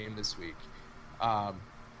running game this week?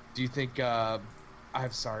 Do you think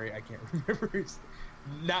I'm sorry, I can't remember.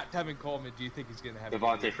 Not Tevin Coleman. Do you think he's going to have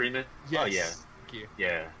Devontae Freeman? Yes. Oh yeah. Thank you.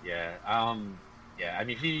 Yeah. Yeah. I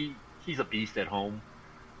mean, he's a beast at home.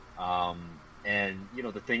 And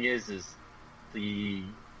the thing is the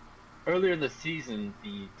earlier in the season,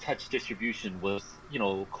 the touch distribution was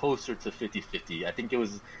closer to 50-50. I think it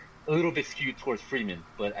was a little bit skewed towards Freeman,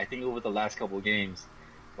 but I think over the last couple of games,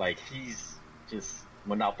 like he's just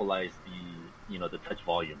monopolized the touch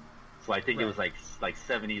volume. So I think it was like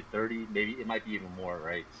 70-30, maybe it might be even more,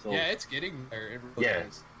 right? So yeah, it's getting there. It really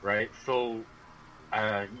is. Right. So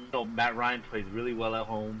Matt Ryan plays really well at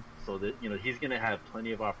home, so that he's gonna have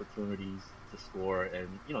plenty of opportunities to score, and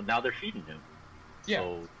now they're feeding him. Yeah.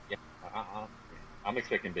 So yeah, I'm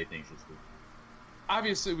expecting big things this week.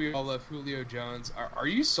 Obviously, we all love Julio Jones. Are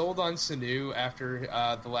you sold on Sanu after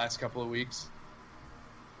the last couple of weeks?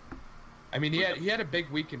 I mean, he had a big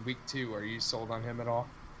week in week 2. Are you sold on him at all?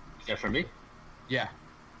 Yeah, for me? Yeah.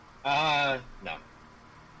 No.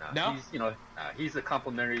 No? He's a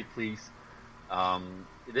complimentary piece.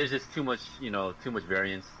 There's just too much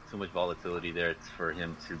variance, too much volatility there for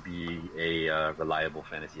him to be a reliable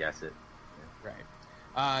fantasy asset. Yeah. Right.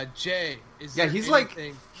 Jay, is he's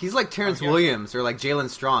like Terrence Williams or like Jalen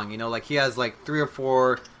Strong. Like he has like 3 or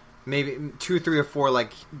 4, maybe 2, 3 or 4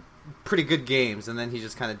 like pretty good games, and then he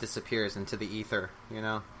just kind of disappears into the ether.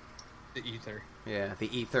 The ether. Yeah,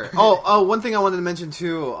 the ether. One thing I wanted to mention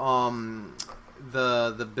too.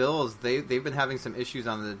 The Bills they've been having some issues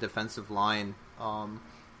on the defensive line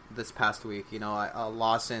this past week.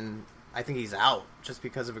 Lawson, I think he's out just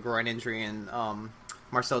because of a groin injury, and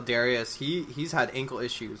Marcel Darius, he's had ankle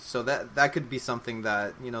issues, so that could be something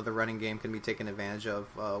that the running game can be taken advantage of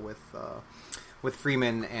with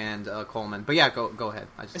Freeman and Coleman. But yeah, go ahead.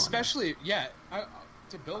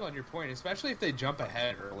 To build on your point, especially if they jump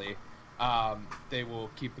ahead early, they will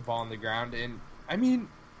keep the ball on the ground. And I mean,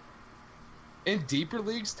 in deeper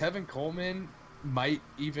leagues, Tevin Coleman might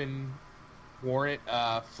even warrant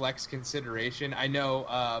flex consideration. I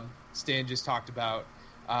know Stan just talked about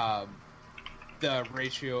the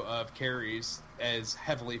ratio of carries as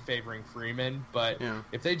heavily favoring Freeman, but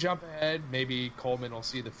if they jump ahead, maybe Coleman will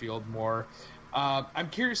see the field more. I'm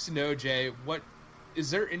curious to know, Jay, is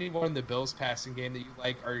there anyone in the Bills passing game that you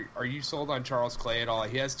like? Are you sold on Charles Clay at all?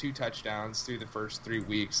 He has 2 touchdowns through the first 3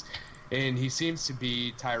 weeks, and he seems to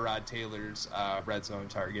be Tyrod Taylor's red zone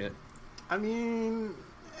target. I mean,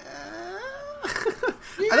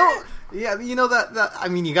 I don't. Yeah, you know that. I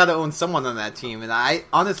mean, you got to own someone on that team, and I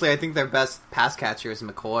think their best pass catcher is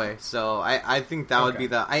McCoy. So I think that would be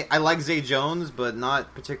the. I like Zay Jones, but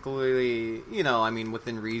not particularly. I mean,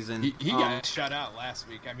 within reason. He got shut out last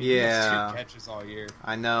week. I mean, he has 2 catches all year.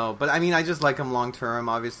 I know, but I mean, I just like him long term.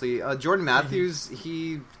 Obviously, Jordan Matthews,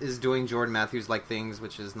 he is doing Jordan Matthews like things,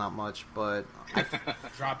 which is not much, but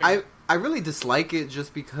I really dislike it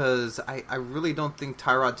just because I really don't think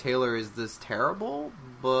Tyrod Taylor is this terrible,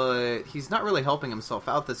 but he's not really helping himself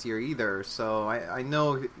out this year either. So I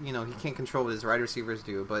know, he can't control what his wide receivers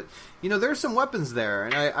do, but, there are some weapons there,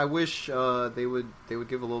 and I wish they would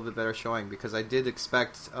give a little bit better showing, because I did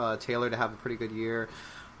expect Taylor to have a pretty good year,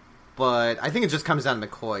 but I think it just comes down to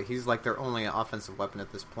McCoy. He's like their only offensive weapon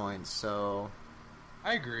at this point, so...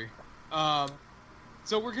 I agree.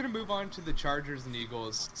 So we're going to move on to the Chargers and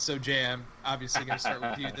Eagles. So, Jay, I'm obviously going to start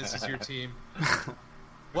with you. This is your team.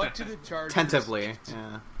 What do the Chargers... Tentatively,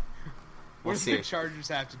 yeah. What do the Chargers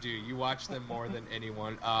have to do? You watch them more than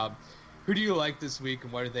anyone. Who do you like this week,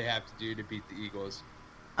 and what do they have to do to beat the Eagles?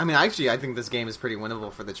 I mean, actually, I think this game is pretty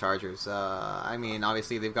winnable for the Chargers. I mean,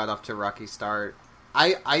 obviously, they've got off to a rocky start.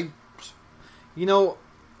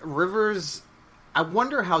 Rivers... I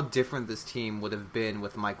wonder how different this team would have been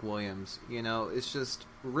with Mike Williams. It's just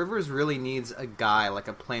Rivers really needs a guy, like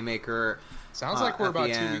a playmaker. Sounds like we're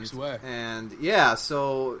about 2 weeks away. And yeah,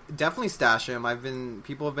 so definitely stash him.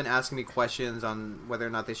 People have been asking me questions on whether or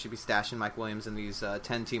not they should be stashing Mike Williams in these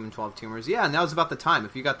 10-team and 12-teamers. Yeah, now's about the time.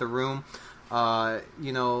 If you got the room, I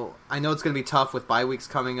know it's going to be tough with bye weeks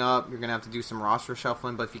coming up. You're going to have to do some roster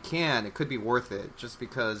shuffling, but if you can, it could be worth it, just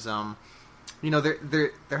because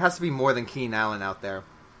there has to be more than Keenan Allen out there.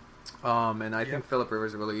 And I think Phillip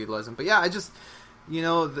Rivers really utilized him. But yeah, I just,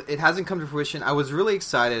 it hasn't come to fruition. I was really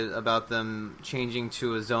excited about them changing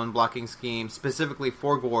to a zone blocking scheme specifically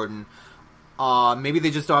for Gordon. Maybe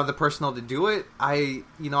they just don't have the personnel to do it. I'm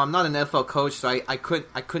not an NFL coach, so I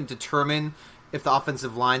couldn't determine if the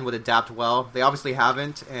offensive line would adapt well. They obviously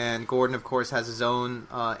haven't, and Gordon, of course, has his own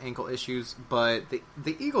ankle issues. But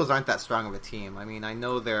the Eagles aren't that strong of a team. I mean, I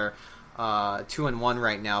know they're 2-1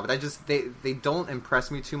 right now, but they don't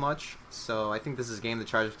impress me too much. So I think this is a game the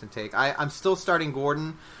Chargers can take. I'm still starting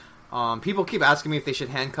Gordon. People keep asking me if they should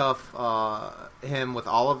handcuff him with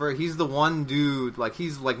Oliver. He's the one dude,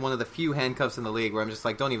 he's like one of the few handcuffs in the league where I'm just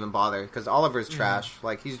like, don't even bother, because Oliver's trash.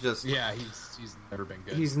 He's just... Yeah, he's never been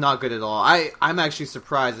good. He's not good at all. I'm actually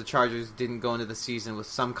surprised the Chargers didn't go into the season with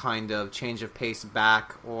some kind of change of pace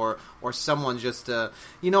back, or someone just...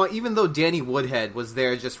 even though Danny Woodhead was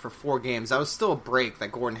there just for 4 games, that was still a break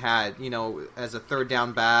that Gordon had, as a third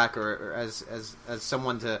down back, or as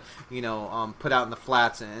someone to, put out in the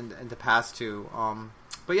flats and to pass to.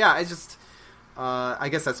 But yeah, I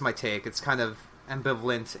guess that's my take. It's kind of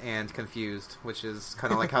ambivalent and confused, which is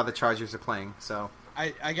kind of like how the Chargers are playing. So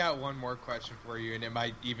I got one more question for you, and it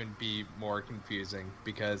might even be more confusing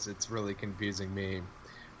because it's really confusing me.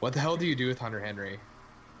 What the hell do you do with Hunter Henry?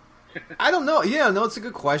 I don't know. Yeah, no, it's a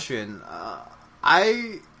good question.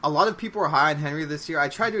 A lot of people are high on Henry this year. I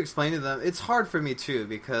tried to explain to them. It's hard for me too,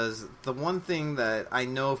 because the one thing that I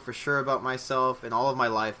know for sure about myself and all of my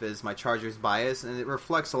life is my Chargers bias, and it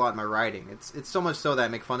reflects a lot in my writing. It's so much so that I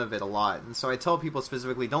make fun of it a lot. And so I tell people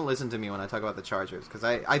specifically, don't listen to me when I talk about the Chargers, because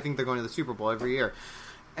I think they're going to the Super Bowl every year.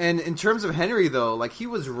 And in terms of Henry, though, he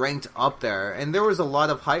was ranked up there, and there was a lot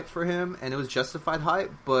of hype for him, and it was justified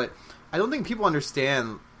hype, but I don't think people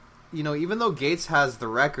understand, even though Gates has the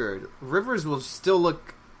record, Rivers will still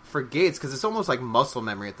look for Gates, because it's almost like muscle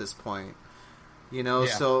memory at this point,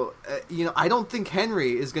 So I don't think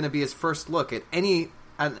Henry is going to be his first look at any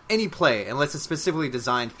play unless it's specifically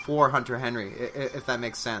designed for Hunter Henry, if that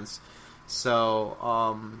makes sense. So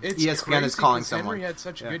ESPN is calling someone. Henry had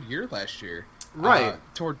such a good year last year, right?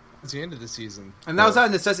 Towards the end of the season, and that was out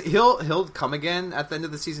of necessity. He'll come again at the end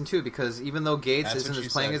of the season too, because even though Gates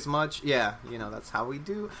isn't playing as much, that's how we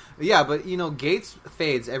do. Yeah, but Gates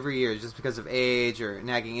fades every year just because of age or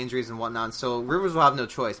nagging injuries and whatnot. So Rivers will have no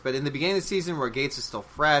choice. But in the beginning of the season, where Gates is still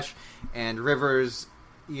fresh, and Rivers,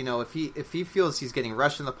 if he feels he's getting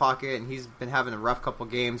rushed in the pocket and he's been having a rough couple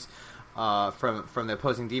games from the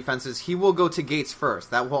opposing defenses, he will go to Gates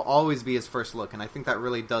first. That will always be his first look, and I think that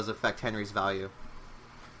really does affect Henry's value.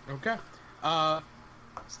 Okay.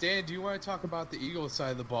 Stan, do you want to talk about the Eagles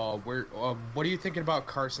side of the ball? What are you thinking about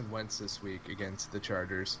Carson Wentz this week against the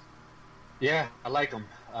Chargers? Yeah, I like him.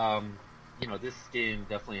 This game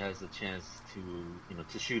definitely has a chance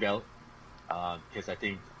to shoot out because I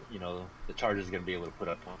think the Chargers are going to be able to put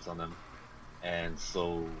up points on them, and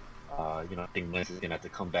so I think Wentz is going to have to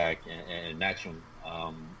come back and match him.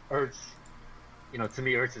 Ertz, to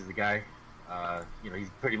me, Ertz is the guy. He's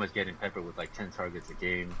pretty much getting peppered with like 10 targets a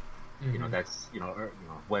game. Mm-hmm. That's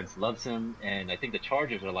Wentz loves him, and I think the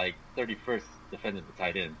Chargers are like 31st defending the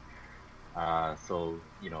tight end. So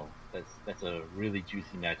that's a really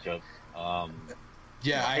juicy matchup.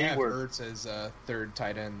 Yeah, I have Hayward, Ertz as third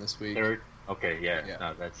tight end this week. third. Okay, yeah.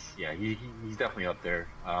 No, he's definitely up there.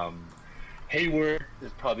 Hayward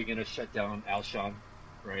is probably going to shut down Alshon,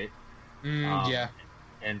 right? Yeah.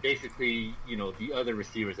 And basically, the other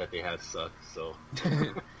receivers that they have suck. So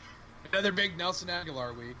Another big Nelson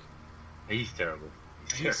Aguilar week. he's terrible.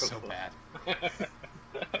 He's so bad.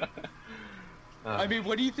 I mean,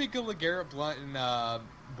 what do you think of LeGarrette Blount and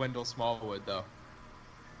Wendell Smallwood, though?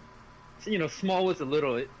 Smallwood's a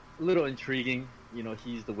little intriguing.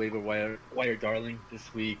 He's the waiver wire darling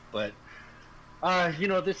this week, but I'm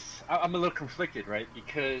a little conflicted, right?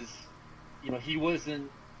 Because he wasn't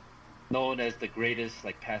known as the greatest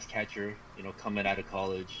like pass catcher, coming out of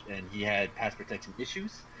college, and he had pass protection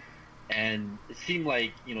issues, and it seemed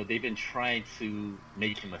like they've been trying to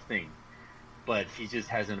make him a thing, but he just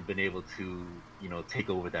hasn't been able to take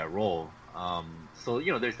over that role. So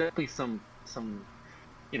there's definitely some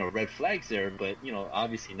red flags there, but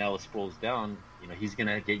obviously now it Sproles down, he's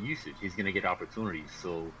gonna get usage, he's gonna get opportunities.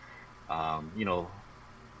 So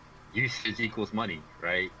usage equals money,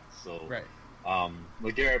 right? So Right.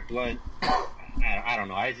 LeGarrette Blount, I don't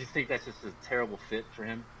know. I just think that's just a terrible fit for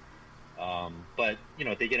him. But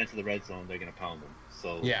if they get into the red zone, they're gonna pound them.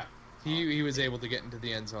 So Yeah. He was able to get into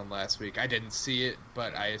the end zone last week. I didn't see it,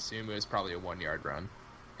 but I assume it was probably a 1-yard run.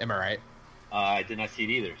 Am I right? I did not see it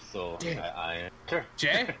either. So I sure.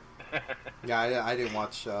 Jay? Yeah, I didn't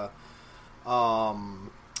watch.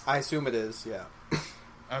 I assume it is. Yeah.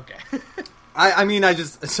 Okay. I mean,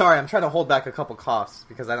 sorry, I'm trying to hold back a couple coughs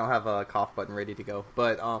because I don't have a cough button ready to go.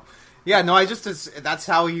 But yeah, no, that's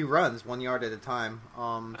how he runs, 1 yard at a time.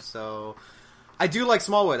 So I do like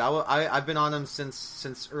Smallwood. I've been on him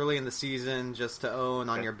since early in the season, just to own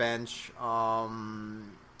on your bench.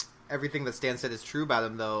 Everything that Stan said is true about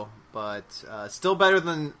him, though. But still better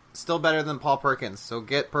than Paul Perkins. So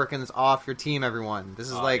get Perkins off your team, everyone. This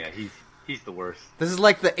is he's the worst. This is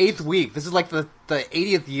like the 8th week. This is like the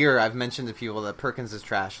 80th year I've mentioned to people that Perkins is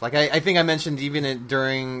trash. Like I think I mentioned even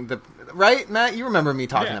during the right, Matt. You remember me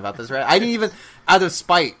talking about this, right? I didn't even out of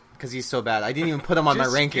spite because he's so bad. I didn't even put him on my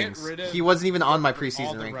rankings. He wasn't even on my preseason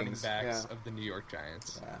all the rankings. Running backs of the New York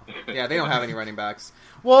Giants. Yeah, they don't have any running backs.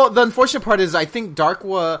 Well, the unfortunate part is I think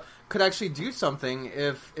Darkwa could actually do something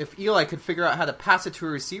if Eli could figure out how to pass it to a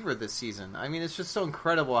receiver this season. I mean, it's just so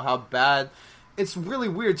incredible how bad. It's really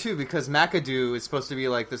weird too because McAdoo is supposed to be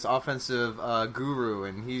like this offensive guru,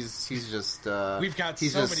 and he's just we've got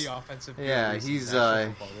many offensive gurus. Yeah,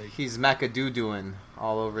 he's McAdoo doing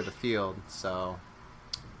all over the field. So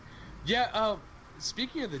yeah.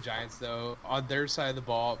 Speaking of the Giants, though, on their side of the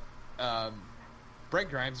ball, Brent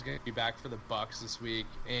Grimes is going to be back for the Bucs this week,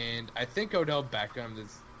 and I think Odell Beckham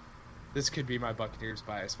is. This could be my Buccaneers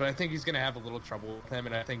bias, but I think he's going to have a little trouble with him,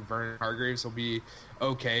 and I think Vernon Hargreaves will be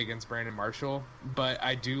okay against Brandon Marshall. But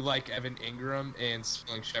I do like Evan Ingram and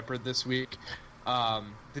Sterling Shepard this week.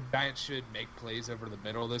 The Giants should make plays over the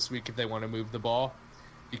middle this week if they want to move the ball,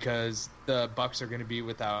 because the Bucs are going to be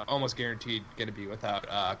almost guaranteed going to be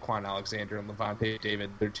without Quan Alexander and Levante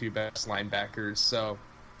David, their two best linebackers. So,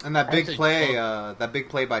 and that big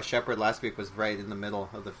play by Shepard last week was right in the middle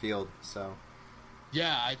of the field. So.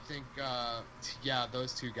 Yeah, I think,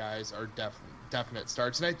 those two guys are definite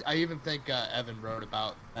starts. And I even think Evan wrote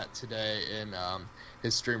about that today in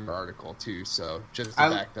his streamer article, too. So just to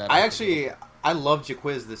back that up. I love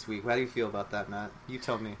Jaquiz this week. How do you feel about that, Matt? You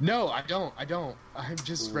tell me. No, I don't. I'm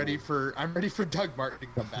just ready for Doug Martin to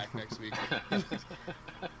come back next week.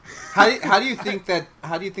 How do you think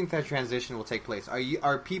that transition will take place?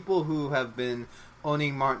 Are people who have been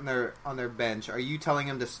owning Martin on their bench, are you telling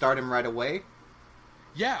them to start him right away?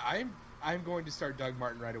 Yeah, I'm going to start Doug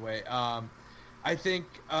Martin right away. I think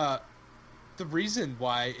the reason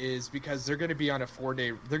why is because they're going to be on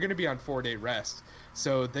 4-day rest.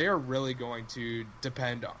 So they are really going to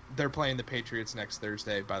depend on, they're playing the Patriots next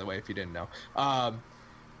Thursday, by the way, if you didn't know.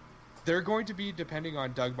 They're going to be depending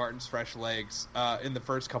on Doug Martin's fresh legs in the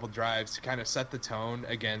first couple drives to kind of set the tone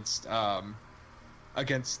against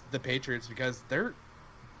the Patriots, because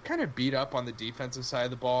kind of beat up on the defensive side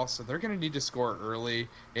of the ball, so they're going to need to score early.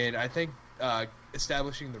 And I think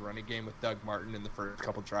establishing the running game with Doug Martin in the first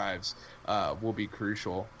couple drives will be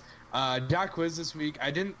crucial. Doc Quiz this week,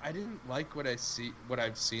 I didn't like what I've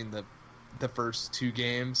seen the first 2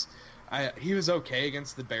 games. He was okay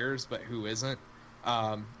against the Bears, but who isn't?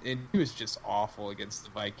 And he was just awful against the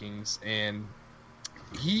Vikings, and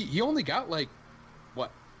he only got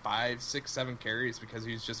 5, 6, 7 carries because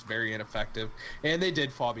he was just very ineffective, and they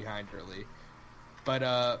did fall behind early. But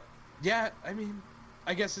I mean,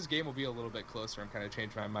 I guess his game will be a little bit closer. I'm kind of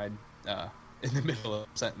changing my mind in the middle of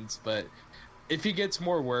a sentence, but if he gets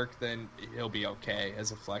more work, then he'll be okay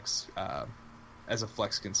as a flex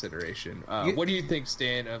consideration. What do you think,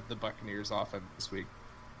 Stan, of the Buccaneers offense this week?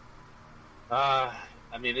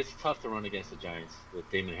 I mean, it's tough to run against the Giants with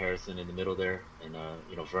Damon Harrison in the middle there, and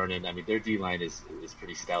Vernon. I mean, their D line is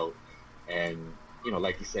pretty stout, and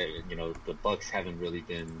like you said, the Bucs haven't really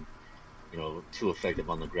been too effective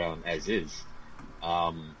on the ground as is.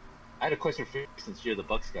 I had a question for you since you're the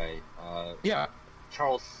Bucs guy. Yeah,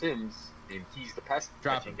 Charles Sims, and he's the pass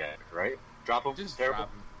catching guy, right? Drop him. Just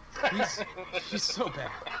drop him. He's so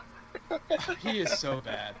bad. He is so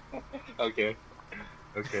bad. Okay.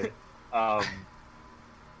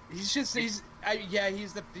 He's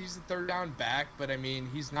the third down back, but I mean,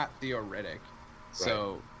 he's not Theo Riddick.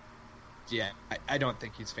 So, right. Yeah, I don't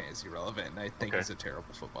think he's fantasy relevant, and I think he's a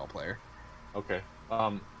terrible football player. Okay.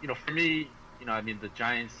 For me, I mean, the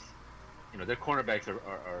Giants, their cornerbacks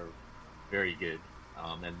are very good,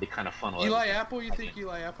 and they kind of funnel. Eli Apple, you think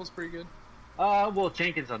Eli Apple's pretty good? Well,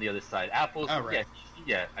 Jenkins on the other side. Apple's, right.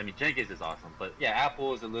 Yeah. I mean, Jenkins is awesome, but yeah,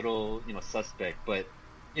 Apple is a little, suspect. But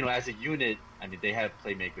as a unit, I mean, they have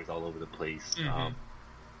playmakers all over the place. Mm-hmm.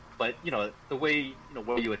 But the way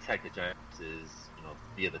where you attack the Giants is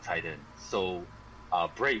via the tight end. So,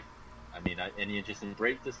 Brate. I mean, any interest in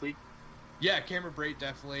Brate this week? Yeah, Cameron Brate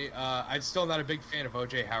definitely. I'm still not a big fan of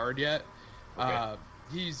OJ Howard yet. Okay.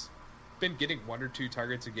 He's been getting 1 or 2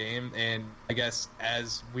 targets a game, and I guess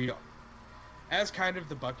as kind of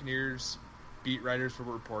the Buccaneers beat writers were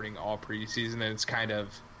reporting all preseason, and it's kind of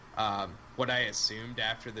what I assumed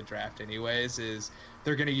after the draft anyways, is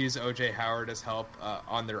they're going to use O.J. Howard as help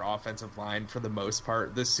on their offensive line for the most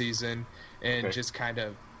part this season, and just kind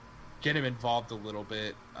of get him involved a little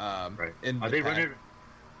bit. Right. Are they running?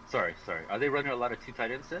 Sorry. Are they running a lot of 2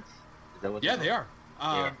 tight end sets? Is that what? Yeah, they are.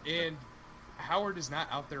 And Howard is not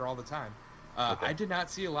out there all the time. I did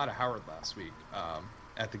not see a lot of Howard last week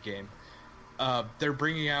at the game. They're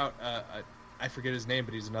bringing out I forget his name,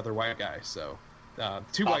 but he's another white guy. So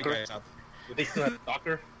 2 white guys out there. Do they still have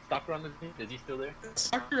Stalker on the team? Is he still there?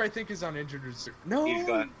 Stalker, I think, is on injured reserve. No, he's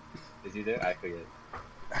gone. Is he there? I forget.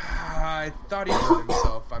 I thought he hurt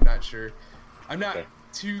himself. I'm not sure. I'm not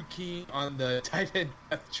too keen on the tight end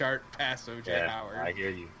depth chart past O.J. Howard. I hear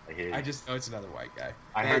you. I just know it's another white guy.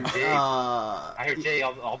 I heard Jay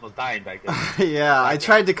almost dying back there. Yeah, I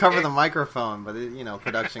tried to cover the microphone, but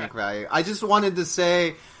production value. I just wanted to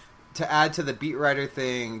say, to add to the beat writer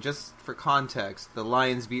thing, just for context, the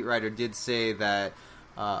Lions beat writer did say that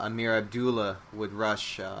Amir Abdullah would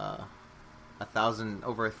rush over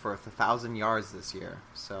 1,000 yards this year.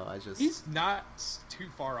 So he's not too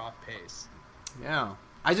far off pace. Yeah,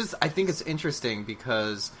 I think it's interesting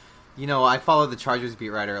because I follow the Chargers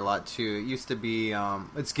beat writer a lot too. It used to be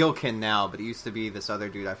it's Gilkin now, but it used to be this other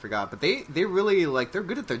dude I forgot. But they really they're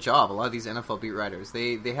good at their job. A lot of these NFL beat writers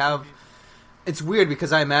they have. It's weird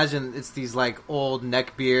because I imagine it's these old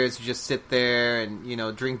neck beards who just sit there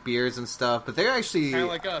and drink beers and stuff. But they're actually kind of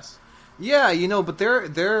like us. Yeah, but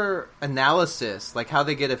their analysis, how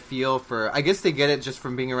they get a feel for, I guess they get it just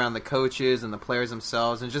from being around the coaches and the players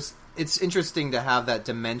themselves, and just it's interesting to have that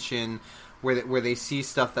dimension where they see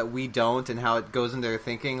stuff that we don't and how it goes into their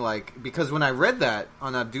thinking. Because when I read that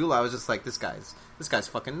on Abdullah, I was just like, this guy's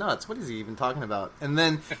fucking nuts. What is he even talking about? And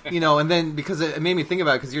then because it made me think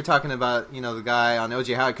about it, because you're talking about the guy on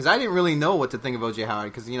O.J. Howard, because I didn't really know what to think of O.J.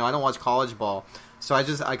 Howard, because I don't watch college ball. So I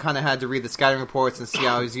kind of had to read the scouting reports and see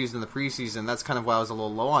how he's used in the preseason. That's kind of why I was a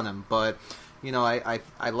little low on him. But,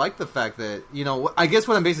 I like the fact that, I guess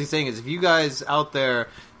what I'm basically saying is if you guys out there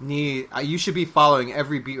you should be following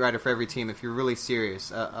every beat writer for every team if you're really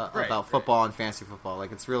serious about football and fantasy football.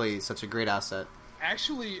 It's really such a great asset.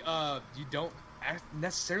 Actually, you don't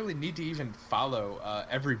necessarily need to even follow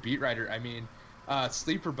every beat writer. I mean,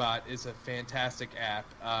 SleeperBot is a fantastic app.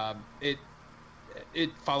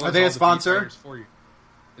 It follows. Are they all a sponsor? For you.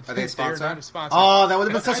 Are they a sponsor? Not a sponsor? Oh, that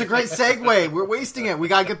would have been such a great segue. We're wasting it. We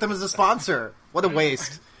gotta get them as a sponsor. What a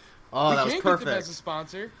waste. Oh, that was perfect. Get them as a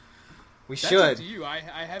sponsor. We That's should. up to you. I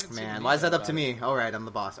haven't seen. Man, why is that up to me? All right, I'm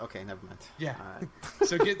the boss. Okay, never mind. Yeah. All right.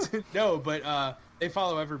 So but they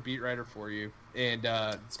follow every beat writer for you, and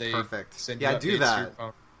they perfect. send you Yeah, updates do to that. your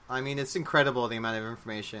phone. I mean, it's incredible the amount of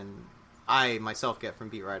information I myself get from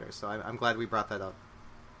beat writers. So I'm glad we brought that up.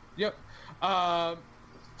 Yep.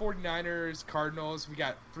 49ers, Cardinals. We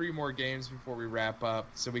got 3 more games before we wrap up,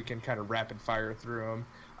 so we can kind of rapid fire through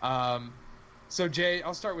them. So Jay,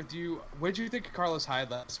 I'll start with you. What did you think of Carlos Hyde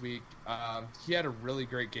last week? He had a really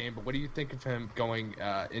great game, but what do you think of him going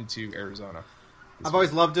into Arizona? I've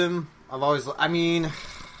always loved him. Honestly,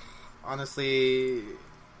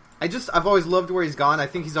 I've always loved where he's gone. I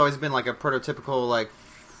think he's always been like a prototypical like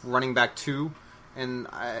running back 2, and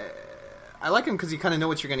I like him because you kind of know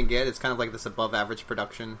what you're going to get. It's kind of like this above average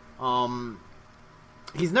production.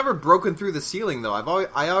 He's never broken through the ceiling though.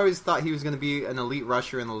 I always thought he was going to be an elite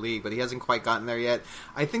rusher in the league, but he hasn't quite gotten there yet.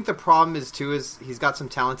 I think the problem is he's got some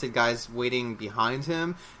talented guys waiting behind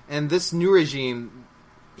him, and this new regime,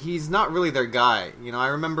 he's not really their guy. You know, I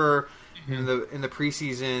remember in the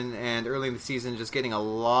preseason and early in the season just getting a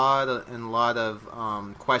lot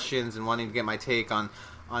of questions and wanting to get my take on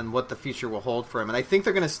what the future will hold for him. And I think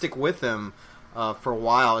they're going to stick with him for a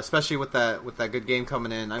while, especially with that good game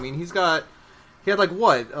coming in. I mean, he had like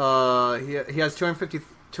what? He has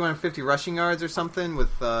 250 rushing yards or something with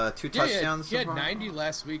 2 touchdowns. He had 90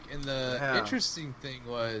 last week, and the interesting thing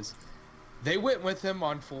was they went with him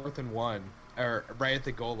on 4th and 1, or right at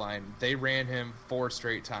the goal line. They ran him 4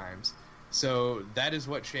 straight times. So that is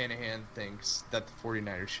what Shanahan thinks that the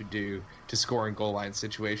 49ers should do to score in goal line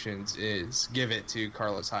situations, is give it to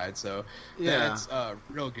Carlos Hyde. So that's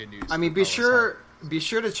real good news. I mean, be sure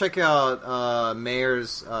to check out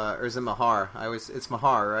Mayer's, or is it Mahar? It's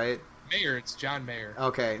Mahar, right? Mayer, it's John Mayer.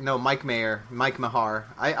 Okay, no, Mike Mahar.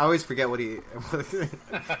 I always forget what he's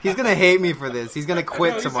gonna hate me for this. He's gonna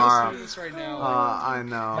quit tomorrow. This right now. I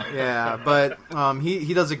know, yeah, but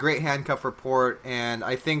he does a great handcuff report, and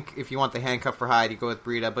I think if you want the handcuff for Hyde, you go with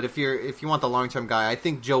Breida. But if you want the long term guy, I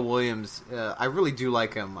think Joe Williams. I really do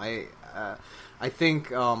like him. I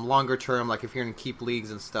think longer term, like if you're in keep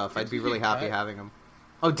leagues and stuff, I'd be really happy having him.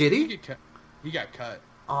 Oh, did he? He got cut.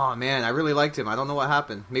 Oh man, I really liked him. I don't know what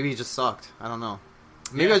happened. Maybe he just sucked. I don't know.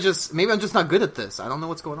 Maybe I'm just not good at this. I don't know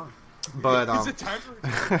what's going on. But is it time for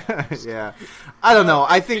yeah, I don't know.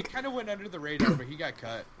 I think he kind of went under the radar, but he got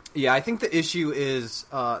cut. Yeah, I think the issue is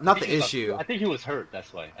not the issue. I think he was hurt.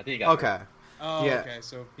 That's why. I think he got hurt. Oh, yeah. Okay,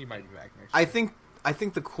 so he might be back next year. I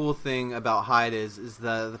think the cool thing about Hyde is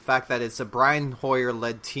the fact that it's a Brian Hoyer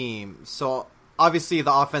led team. So obviously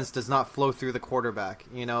the offense does not flow through the quarterback.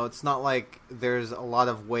 You know, it's not like there's a lot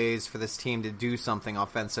of ways for this team to do something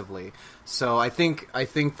offensively. So I think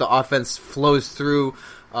the offense flows through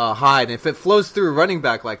Hyde. And if it flows through a running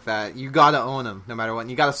back like that, you got to own him no matter what. And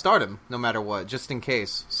you got to start him no matter what, just in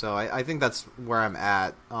case. So I think that's where I'm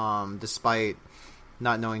at, despite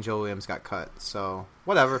not knowing Joe Williams got cut. So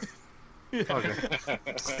whatever.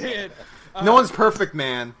 Okay. No one's perfect,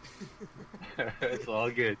 man. It's all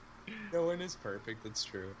good. No one is perfect. That's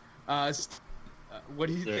true. What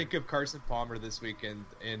do you think of Carson Palmer this weekend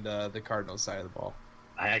in the Cardinals side of the ball?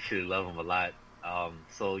 I actually love him a lot.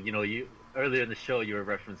 So you earlier in the show you were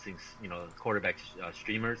referencing quarterback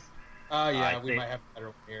streamers. We might have a better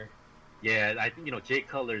one here. Yeah, I think Jay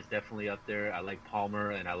Cutler is definitely up there. I like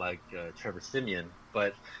Palmer and I like Trevor Siemian.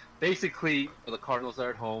 But basically, the Cardinals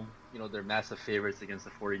are at home. They're massive favorites against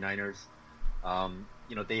the 49ers.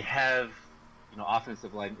 They have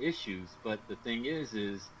offensive line issues, but the thing is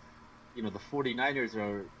the 49ers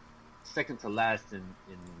are second to last in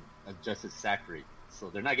adjusted sack rate, so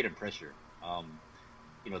they're not getting pressure.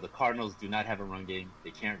 The Cardinals do not have a run game.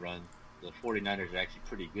 They can't run. The 49ers are actually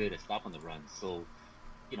pretty good at stopping the run, so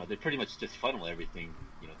they pretty much just funnel everything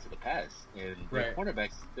to the pass, and their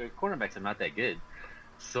cornerbacks are not that good.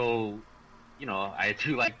 So I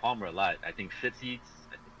do like Palmer a lot. I think Fitz eats.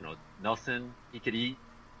 Nelson, he could eat.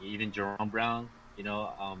 Even Jerome Brown, I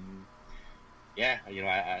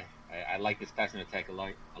like this passing attack a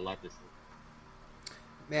lot this week.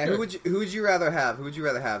 Man, who would you rather have? Who would you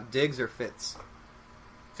rather have, Diggs or Fitz?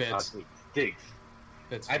 Fitz. Diggs.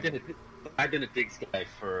 Fitz. I've been a Diggs guy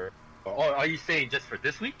for. Or are you saying just for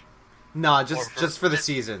this week? No, just for the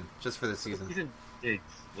season. Just for the season. Diggs,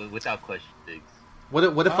 without question, Diggs.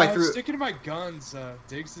 What if I threw? Sticking to my guns,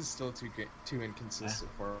 Diggs is still too inconsistent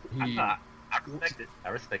for him. I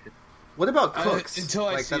respect it. What about Cooks? Until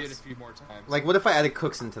I see it a few more times. Like, what if I added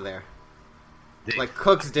Cooks into there? Diggs. Like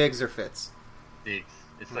Cooks, Diggs, or Fitz? Diggs.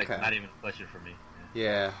 It's not even a question for me.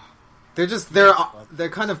 Yeah. They're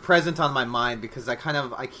kind of present on my mind because I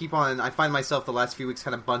find myself the last few weeks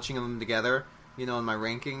kind of bunching them together in my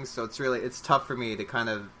rankings. So it's tough for me to kind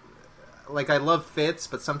of I love Fitz,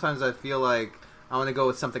 but sometimes I feel like I want to go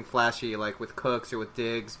with something flashy, like with Cooks or with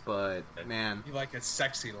Diggs, but man. You like a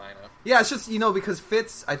sexy lineup. Yeah, it's just, because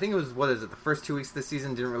Fitz, I think it was, the first 2 weeks of the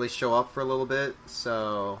season didn't really show up for a little bit,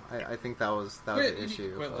 so I think that was the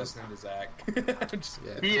issue. Quit listening to Zach.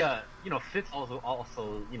 Fitz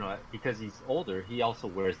also, because he's older, he also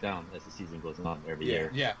wears down as the season goes on every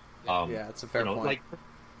year. Yeah. It's a fair point. Like,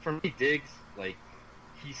 for me, Diggs,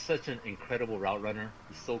 he's such an incredible route runner.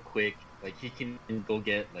 He's so quick. He can go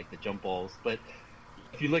get, the jump balls, but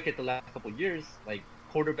if you look at the last couple of years,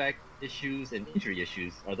 quarterback issues and injury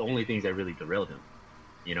issues are the only things that really derailed him.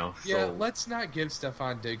 Yeah, let's not give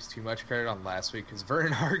Stephon Diggs too much credit on last week because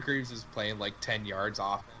Vernon Hargreaves was playing 10 yards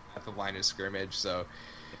off at the line of scrimmage, so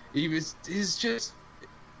it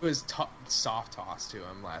was soft toss to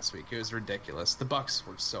him last week. It was ridiculous. The Bucs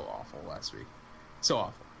were so awful last week, so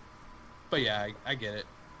awful. But yeah, I get it.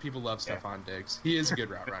 People love Stephon Diggs. He is a good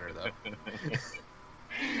route runner, though.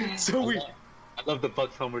 I love the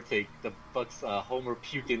Bucks homer take. The Bucks homer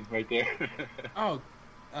puking right there.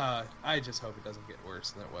 I just hope it doesn't get worse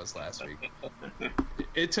than it was last week.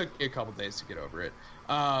 It took a couple days to get over it.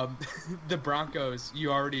 The Broncos, you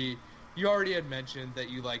already had mentioned that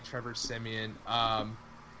you like Trevor Siemian.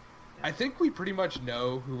 I think we pretty much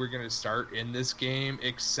know who we're going to start in this game,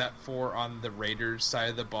 except for on the Raiders side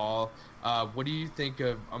of the ball. What do you think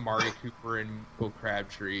of Amari Cooper and Michael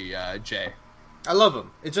Crabtree, Jay? I love him.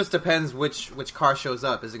 It just depends which car shows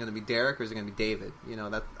up. Is it going to be Derek or is it going to be David?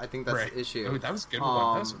 I think that's the issue. Oh, that was a good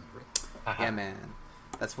one. Yeah, man.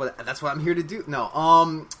 That's what I'm here to do.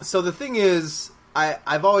 No. So the thing is,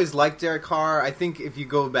 I've always liked Derek Carr. I think if you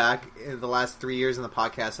go back in the last 3 years in the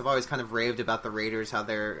podcast, I've always kind of raved about the Raiders, how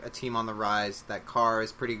they're a team on the rise, that Carr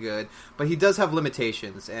is pretty good. But he does have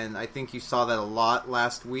limitations, and I think you saw that a lot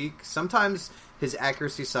last week. Sometimes his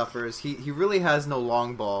accuracy suffers. He really has no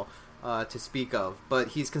long ball to speak of, but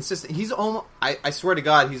he's consistent. He's almost, I swear to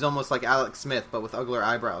God, he's almost like Alex Smith, but with uglier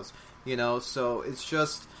eyebrows, so it's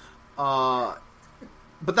just,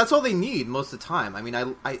 but that's all they need most of the time. I mean,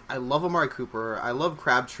 I love Amari Cooper. I love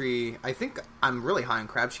Crabtree. I think I'm really high on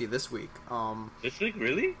Crabtree this week. This week,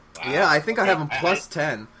 really? Wow. Yeah, I think I have him plus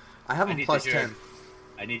 10. I have him plus 10.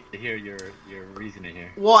 I need to hear your reasoning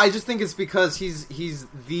here. Well, I just think it's because he's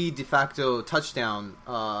the de facto touchdown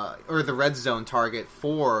or the red zone target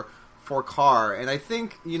for Carr, and I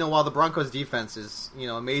think while the Broncos defense is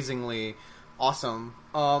amazingly awesome,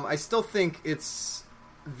 I still think it's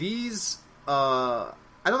these.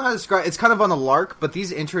 I don't know how to describe. It's kind of on a lark, but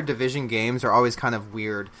these interdivision games are always kind of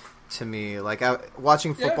weird to me.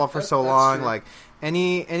 Watching football for so long, true.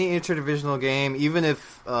 Any interdivisional game, even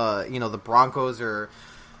if the Broncos are.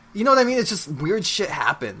 You know what I mean? It's just weird shit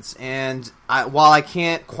happens. And while I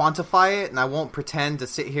can't quantify it, and I won't pretend to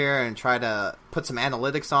sit here and try to put some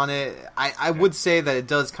analytics on it, I would say that it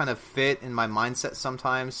does kind of fit in my mindset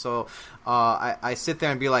sometimes. So I sit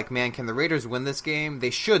there and be like, man, can the Raiders win this game? They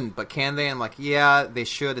shouldn't, but can they? I'm like, yeah, they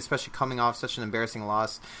should, especially coming off such an embarrassing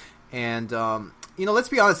loss. And, let's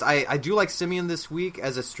be honest, I do like Simeon this week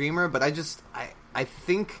as a streamer, but I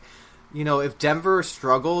think... if Denver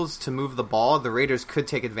struggles to move the ball, the Raiders could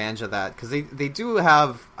take advantage of that because they do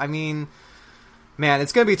have. I mean, man,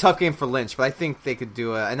 it's going to be a tough game for Lynch, but I think they could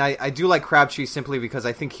do it. And I do like Crabtree simply because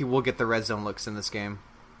I think he will get the red zone looks in this game.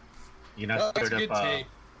 You're not scared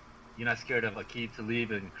of Aqib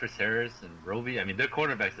Talib and Chris Harris and Roby? I mean, their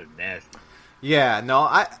cornerbacks are nasty. Yeah, no,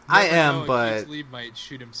 I am, but Aqib Talib might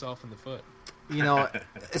shoot himself in the foot.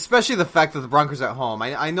 Especially the fact that the Broncos are at home.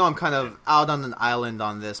 I know I'm kind of out on an island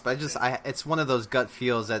on this, but it's one of those gut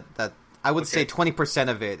feels that I would say 20%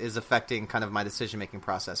 of it is affecting kind of my decision-making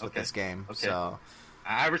process with this game. Okay. So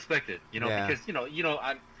I respect it, because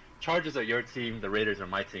Chargers are your team, the Raiders are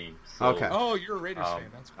my team. So, okay. Oh, you're a Raiders fan.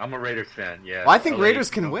 That's cool. I'm a Raiders fan. Yeah. Well, I think Raiders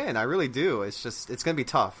can win. I really do. It's just it's going to be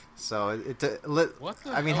tough. So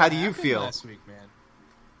how do you feel? Last week, man?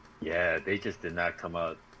 Yeah, they just did not come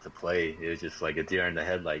out to play. It was just like a deer in the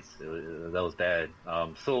headlights. That was bad.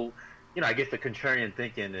 So, I guess the contrarian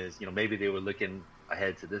thinking is, maybe they were looking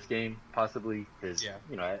ahead to this game possibly because,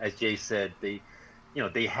 as Jay said, they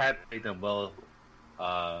have played them well,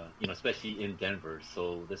 especially in Denver.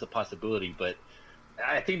 So there's a possibility. But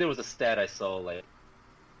I think there was a stat I saw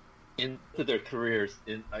into their careers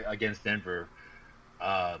against Denver,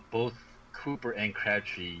 both Cooper and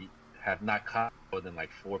Crabtree have not caught more than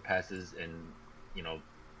 4 passes and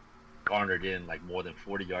garnered in more than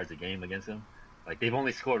 40 yards a game against them. They've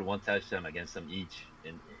only scored 1 touchdown against them each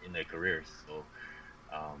in their careers. So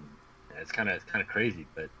it's kind of crazy.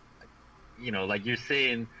 But like you're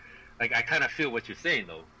saying, I kind of feel what you're saying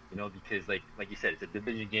though. because like you said, it's a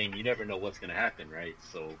division game. You never know what's going to happen, right?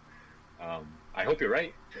 So I hope you're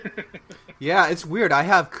right. Yeah, it's weird. I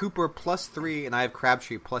have Cooper +3 and I have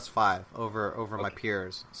Crabtree +5 over my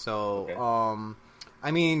peers. So, Okay. I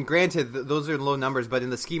mean, granted, those are low numbers, but in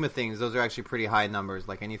the scheme of things, those are actually pretty high numbers.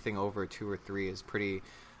 Like anything over 2 or 3 is pretty,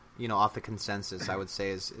 off the consensus. I would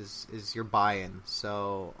say is your buy-in.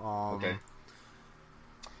 So,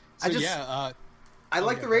 So I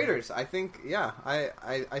like the Raiders. I think, I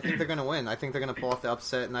think they're going to win. I think they're going to pull off the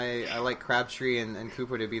upset, and I like Crabtree and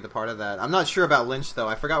Cooper to be the part of that. I'm not sure about Lynch, though.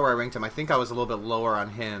 I forgot where I ranked him. I think I was a little bit lower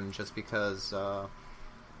on him just because, I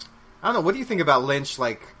don't know. What do you think about Lynch,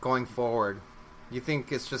 like, going forward? You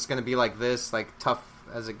think it's just going to be like this, like, tough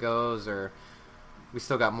as it goes, or we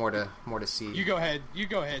still got more to see? You go ahead,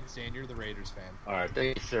 Stan. You're the Raiders fan. All right,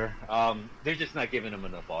 thank you, sir. They're just not giving him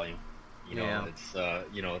enough volume. It's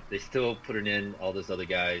they still putting in all those other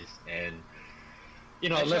guys, and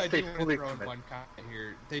unless they fully commit. One comment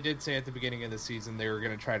here, they did say at the beginning of the season they were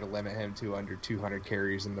going to try to limit him to under 200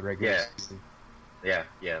 carries in the regular season.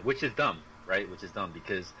 Yeah, which is dumb, right? Which is dumb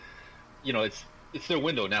because it's their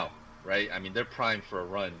window now, right? I mean, they're primed for a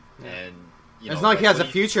run, and it's not like he has a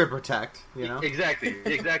future to protect, Exactly,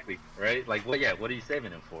 right? Like, what are you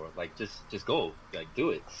saving him for? Like, just go, like,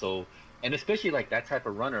 do it. So. And especially like that type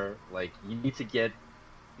of runner, like you need to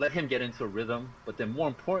let him get into a rhythm. But then more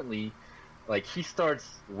importantly, like he starts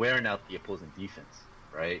wearing out the opposing defense,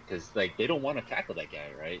 right? Because like they don't want to tackle that guy,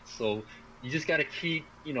 right? So you just got to keep,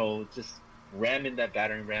 just ramming that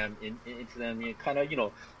battering ram into them, and kind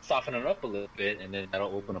of, soften it up a little bit, and then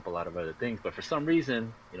that'll open up a lot of other things. But for some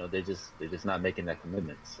reason, they're just not making that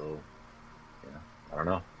commitment. So, I don't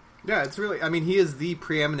know. Yeah, it's really. I mean, he is the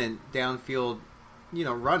preeminent downfield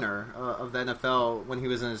runner of the NFL when he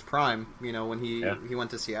was in his prime, when he went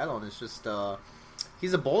to Seattle, and it's just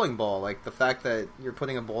he's a bowling ball. Like the fact that you're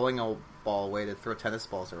putting a bowling ball away to throw tennis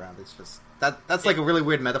balls around, it's just that's like a really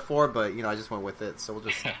weird metaphor, but I just went with it, so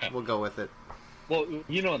we'll go with it. Well,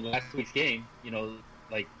 in last week's game,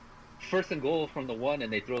 like first and goal from the 1,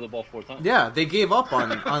 and they throw the ball 4 times. Yeah, they gave up on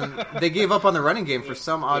the running game for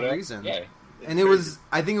some odd reason. Yeah. And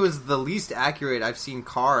I think it was the least accurate I've seen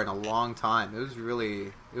Carr in a long time. It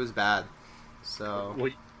was bad. So,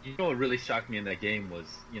 well, what really shocked me in that game was,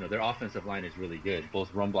 their offensive line is really good,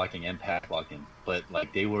 both run blocking and pass blocking, but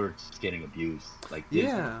like they were just getting abused. Like they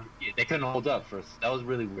couldn't hold up first. That was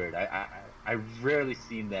really weird. I rarely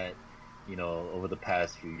seen that, over the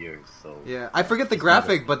past few years. So yeah, I forget the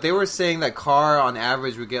graphic, but they were saying that Carr on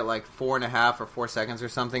average would get like 4.5 or 4 seconds or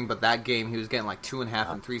something, but that game he was getting like 2.5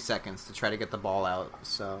 and 3 seconds to try to get the ball out.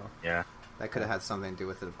 So yeah, that could have had something to do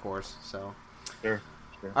with it, of course. So sure.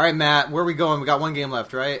 All right, Matt, where are we going? We got one game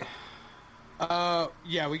left, right?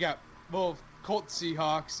 Yeah, we got Colts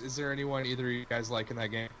Seahawks. Is there anyone either of you guys like in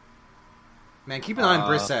that game? Man, keep an eye on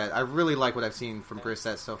Brissett. I really like what I've seen from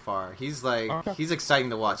Brissett so far. He's he's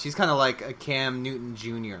exciting to watch. He's kind of like a Cam Newton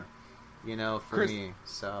Jr., for me.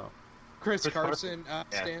 So Chris Carson, Stan?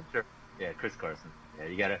 Yeah, sure. Yeah, Chris Carson. Yeah,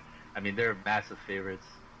 you gotta. I mean, they're massive favorites.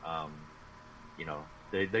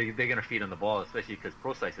 They're gonna feed on the ball, especially because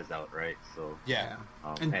Procise is out, right? So yeah.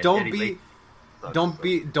 And don't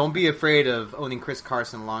be afraid of owning Chris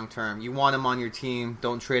Carson long term. You want him on your team.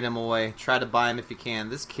 Don't trade him away. Try to buy him if you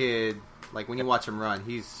can. This kid. Like, when you watch him run,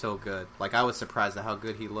 he's so good. Like, I was surprised at how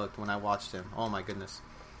good he looked when I watched him. Oh, my goodness.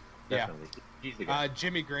 Definitely. He's the guy.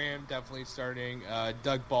 Jimmy Graham, definitely starting.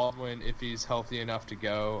 Doug Baldwin, if he's healthy enough to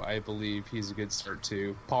go, I believe he's a good start,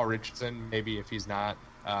 too. Paul Richardson, maybe if he's not,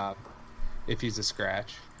 if he's a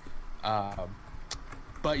scratch.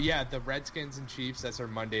 But, yeah, the Redskins and Chiefs, that's our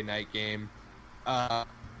Monday night game. I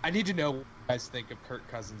need to know what you guys think of Kirk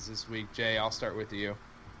Cousins this week. Jay, I'll start with you.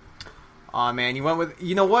 Aw, man, you went with...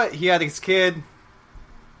 You know what? He had his kid.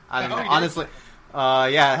 I don't know. Honestly.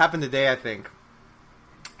 Yeah, it happened today, I think.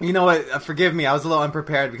 You know what? Forgive me. I was a little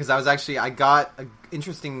unprepared because I got an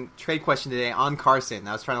interesting trade question today on Carson.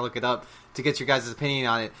 I was trying to look it up to get your guys' opinion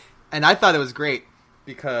on it. And I thought it was great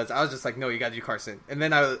because I was just like, no, you got to do Carson. And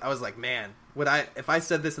then I was like, man, if I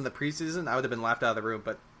said this in the preseason, I would have been laughed out of the room.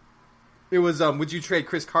 But it was, would you trade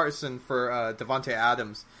Chris Carson for Devontae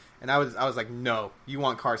Adams? And I was like, no, you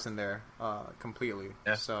want Carson there completely.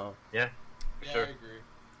 Yeah. So yeah, sure. I agree.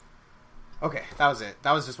 Okay, that was it.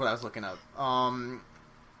 That was just what I was looking up.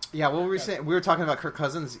 Yeah, what were we saying? We were talking about Kirk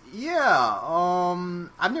Cousins. Yeah,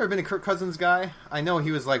 I've never been a Kirk Cousins guy. I know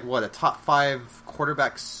he was like a top 5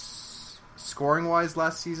 quarterback scoring wise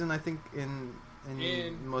last season. I think in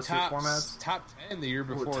most of your formats. Top 10 the year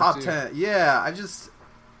before. Top too. 10. Yeah,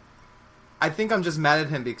 I think I'm just mad at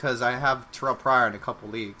him because I have Terrell Pryor in a couple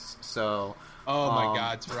leagues. So. Oh my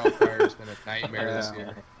God, Terrell Pryor's been a nightmare this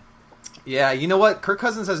year. Yeah, you know what? Kirk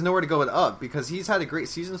Cousins has nowhere to go but up because he's had a great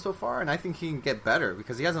season so far, and I think he can get better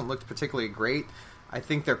because he hasn't looked particularly great. I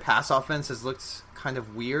think their pass offense has looked kind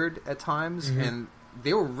of weird at times, and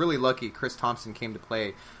they were really lucky Chris Thompson came to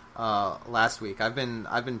play last week. I've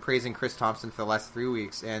been praising Chris Thompson for the last 3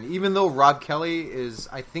 weeks, and even though Rob Kelly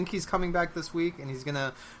I think he's coming back this week, and he's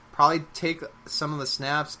gonna probably take some of the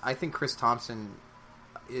snaps. I think Chris Thompson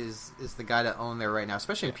is the guy to own there right now,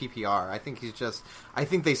 especially in PPR. I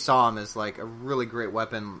think they saw him as like a really great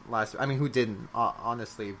weapon last. I mean, who didn't,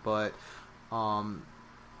 honestly? But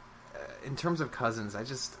in terms of Cousins,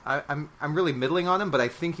 I'm really middling on him, but I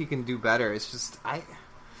think he can do better. It's just I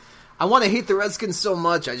want to hate the Redskins so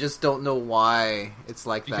much. I just don't know why it's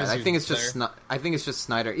like that. I think it's just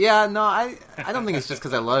Snyder. Yeah, no, I don't think it's just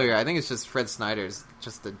because I love you. I think it's just Fred Snyder's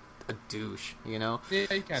just a douche, you know. Yeah,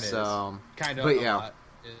 he kind of is. Kind of, but yeah.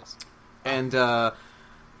 And I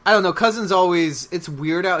don't know, Cousins always, it's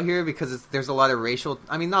weird out here because there's a lot of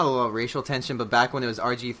not a lot of racial tension, but back when it was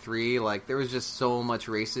RG3, like, there was just so much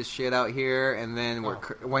racist shit out here, and then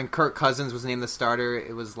when Kirk Cousins was named the starter,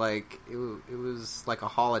 it was like a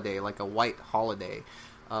holiday, like a white holiday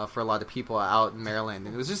for a lot of people out in Maryland,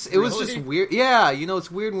 and it was just weird. Yeah, you know,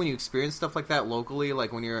 it's weird when you experience stuff like that locally,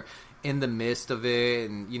 like when you're in the midst of it,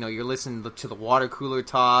 and you know, you're listening to the water cooler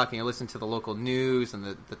talk, and you're listening to the local news and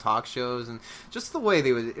the talk shows, and just the way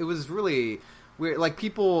it was really weird. Like,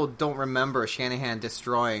 people don't remember Shanahan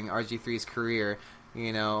destroying RG3's career,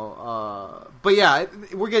 you know. But yeah,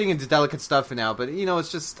 we're getting into delicate stuff now. But you know,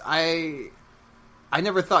 it's just I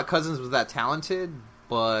never thought Cousins was that talented,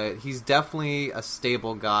 but he's definitely a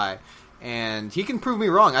stable guy. And he can prove me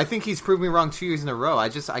wrong. I think he's proved me wrong 2 years in a row. I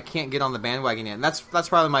can't get on the bandwagon yet. And that's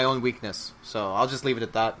probably my own weakness. So I'll just leave it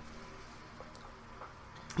at that.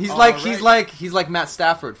 He's like Matt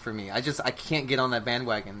Stafford for me. I can't get on that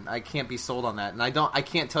bandwagon. I can't be sold on that. And I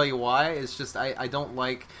can't tell you why. It's just I don't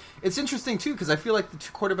like. It's interesting too because I feel like the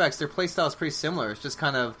two quarterbacks, their play style is pretty similar. It's just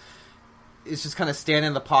kind of stand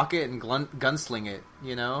in the pocket and gunsling it,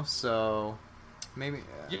 you know. So maybe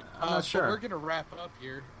I'm not sure. We're gonna wrap up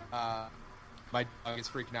here. My dog is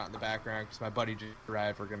freaking out in the background because my buddy just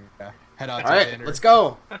arrived. We're going to head out to dinner. All right, let's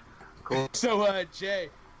go. Cool. So, Jay,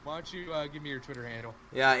 why don't you give me your Twitter handle?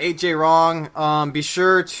 Yeah, 8J Wrong. Be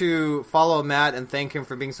sure to follow Matt and thank him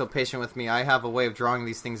for being so patient with me. I have a way of drawing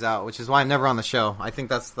these things out, which is why I'm never on the show. I think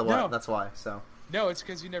that's that's why. So. No, it's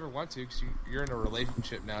because you never want to, because you're in a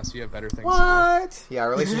relationship now, so you have better things to do. Yeah,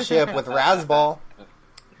 relationship with RazzBlitz.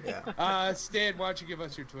 Yeah. Stan, why don't you give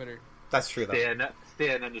us your Twitter? That's true, though.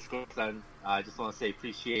 Stan_son. I just want to say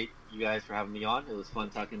appreciate you guys for having me on. It was fun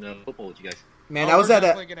talking football with you guys. Man, I was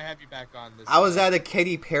definitely gonna have you back on this. I was at a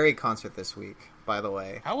Katy Perry concert this week, by the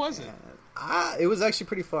way. How was it? It was actually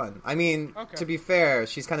pretty fun. I mean, to be fair,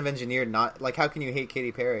 she's kind of engineered. Not like, how can you hate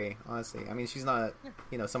Katy Perry? Honestly, I mean, she's not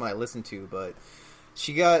someone I listen to, but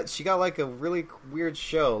she got like a really weird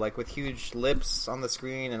show, like with huge lips on the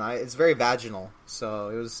screen, and it's very vaginal. So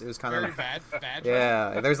it was kind of bad.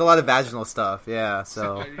 Yeah, there's a lot of vaginal stuff. Yeah,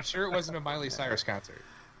 so are you sure it wasn't a Miley Cyrus concert?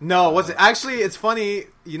 No, it wasn't. Actually, it's funny.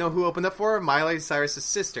 You know who opened up for her? Miley Cyrus's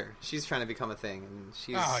sister. She's trying to become a thing, and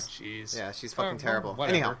she's jeez. Yeah, she's fucking terrible.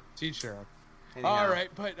 Whatever. Anyhow, teach her. All right,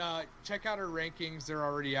 but check out our rankings. They're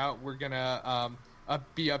already out. We're gonna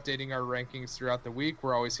be updating our rankings throughout the week.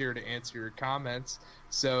 We're always here to answer your comments.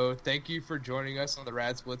 So thank you for joining us on the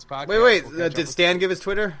RazzBlitz podcast. Wait. Did Stan give his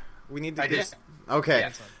Twitter? We need to get. Okay.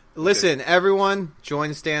 Yeah, listen, everyone,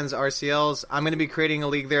 join Stan's RCLs. I'm going to be creating a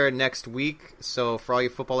league there next week. So for all you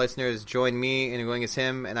football listeners, join me in going as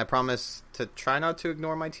him. And I promise to try not to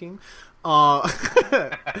ignore my team.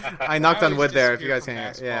 I knocked on wood there. If you guys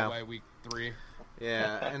can, yeah. By week 3.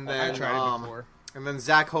 Yeah, and then I tried it before. And then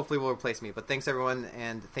Zach hopefully will replace me. But thanks everyone,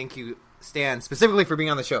 and thank you, Stan, specifically for being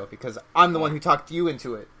on the show because I'm the one who talked you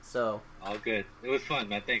into it. So all good. It was fun,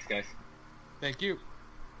 man. Thanks, guys. Thank you.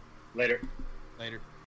 Later.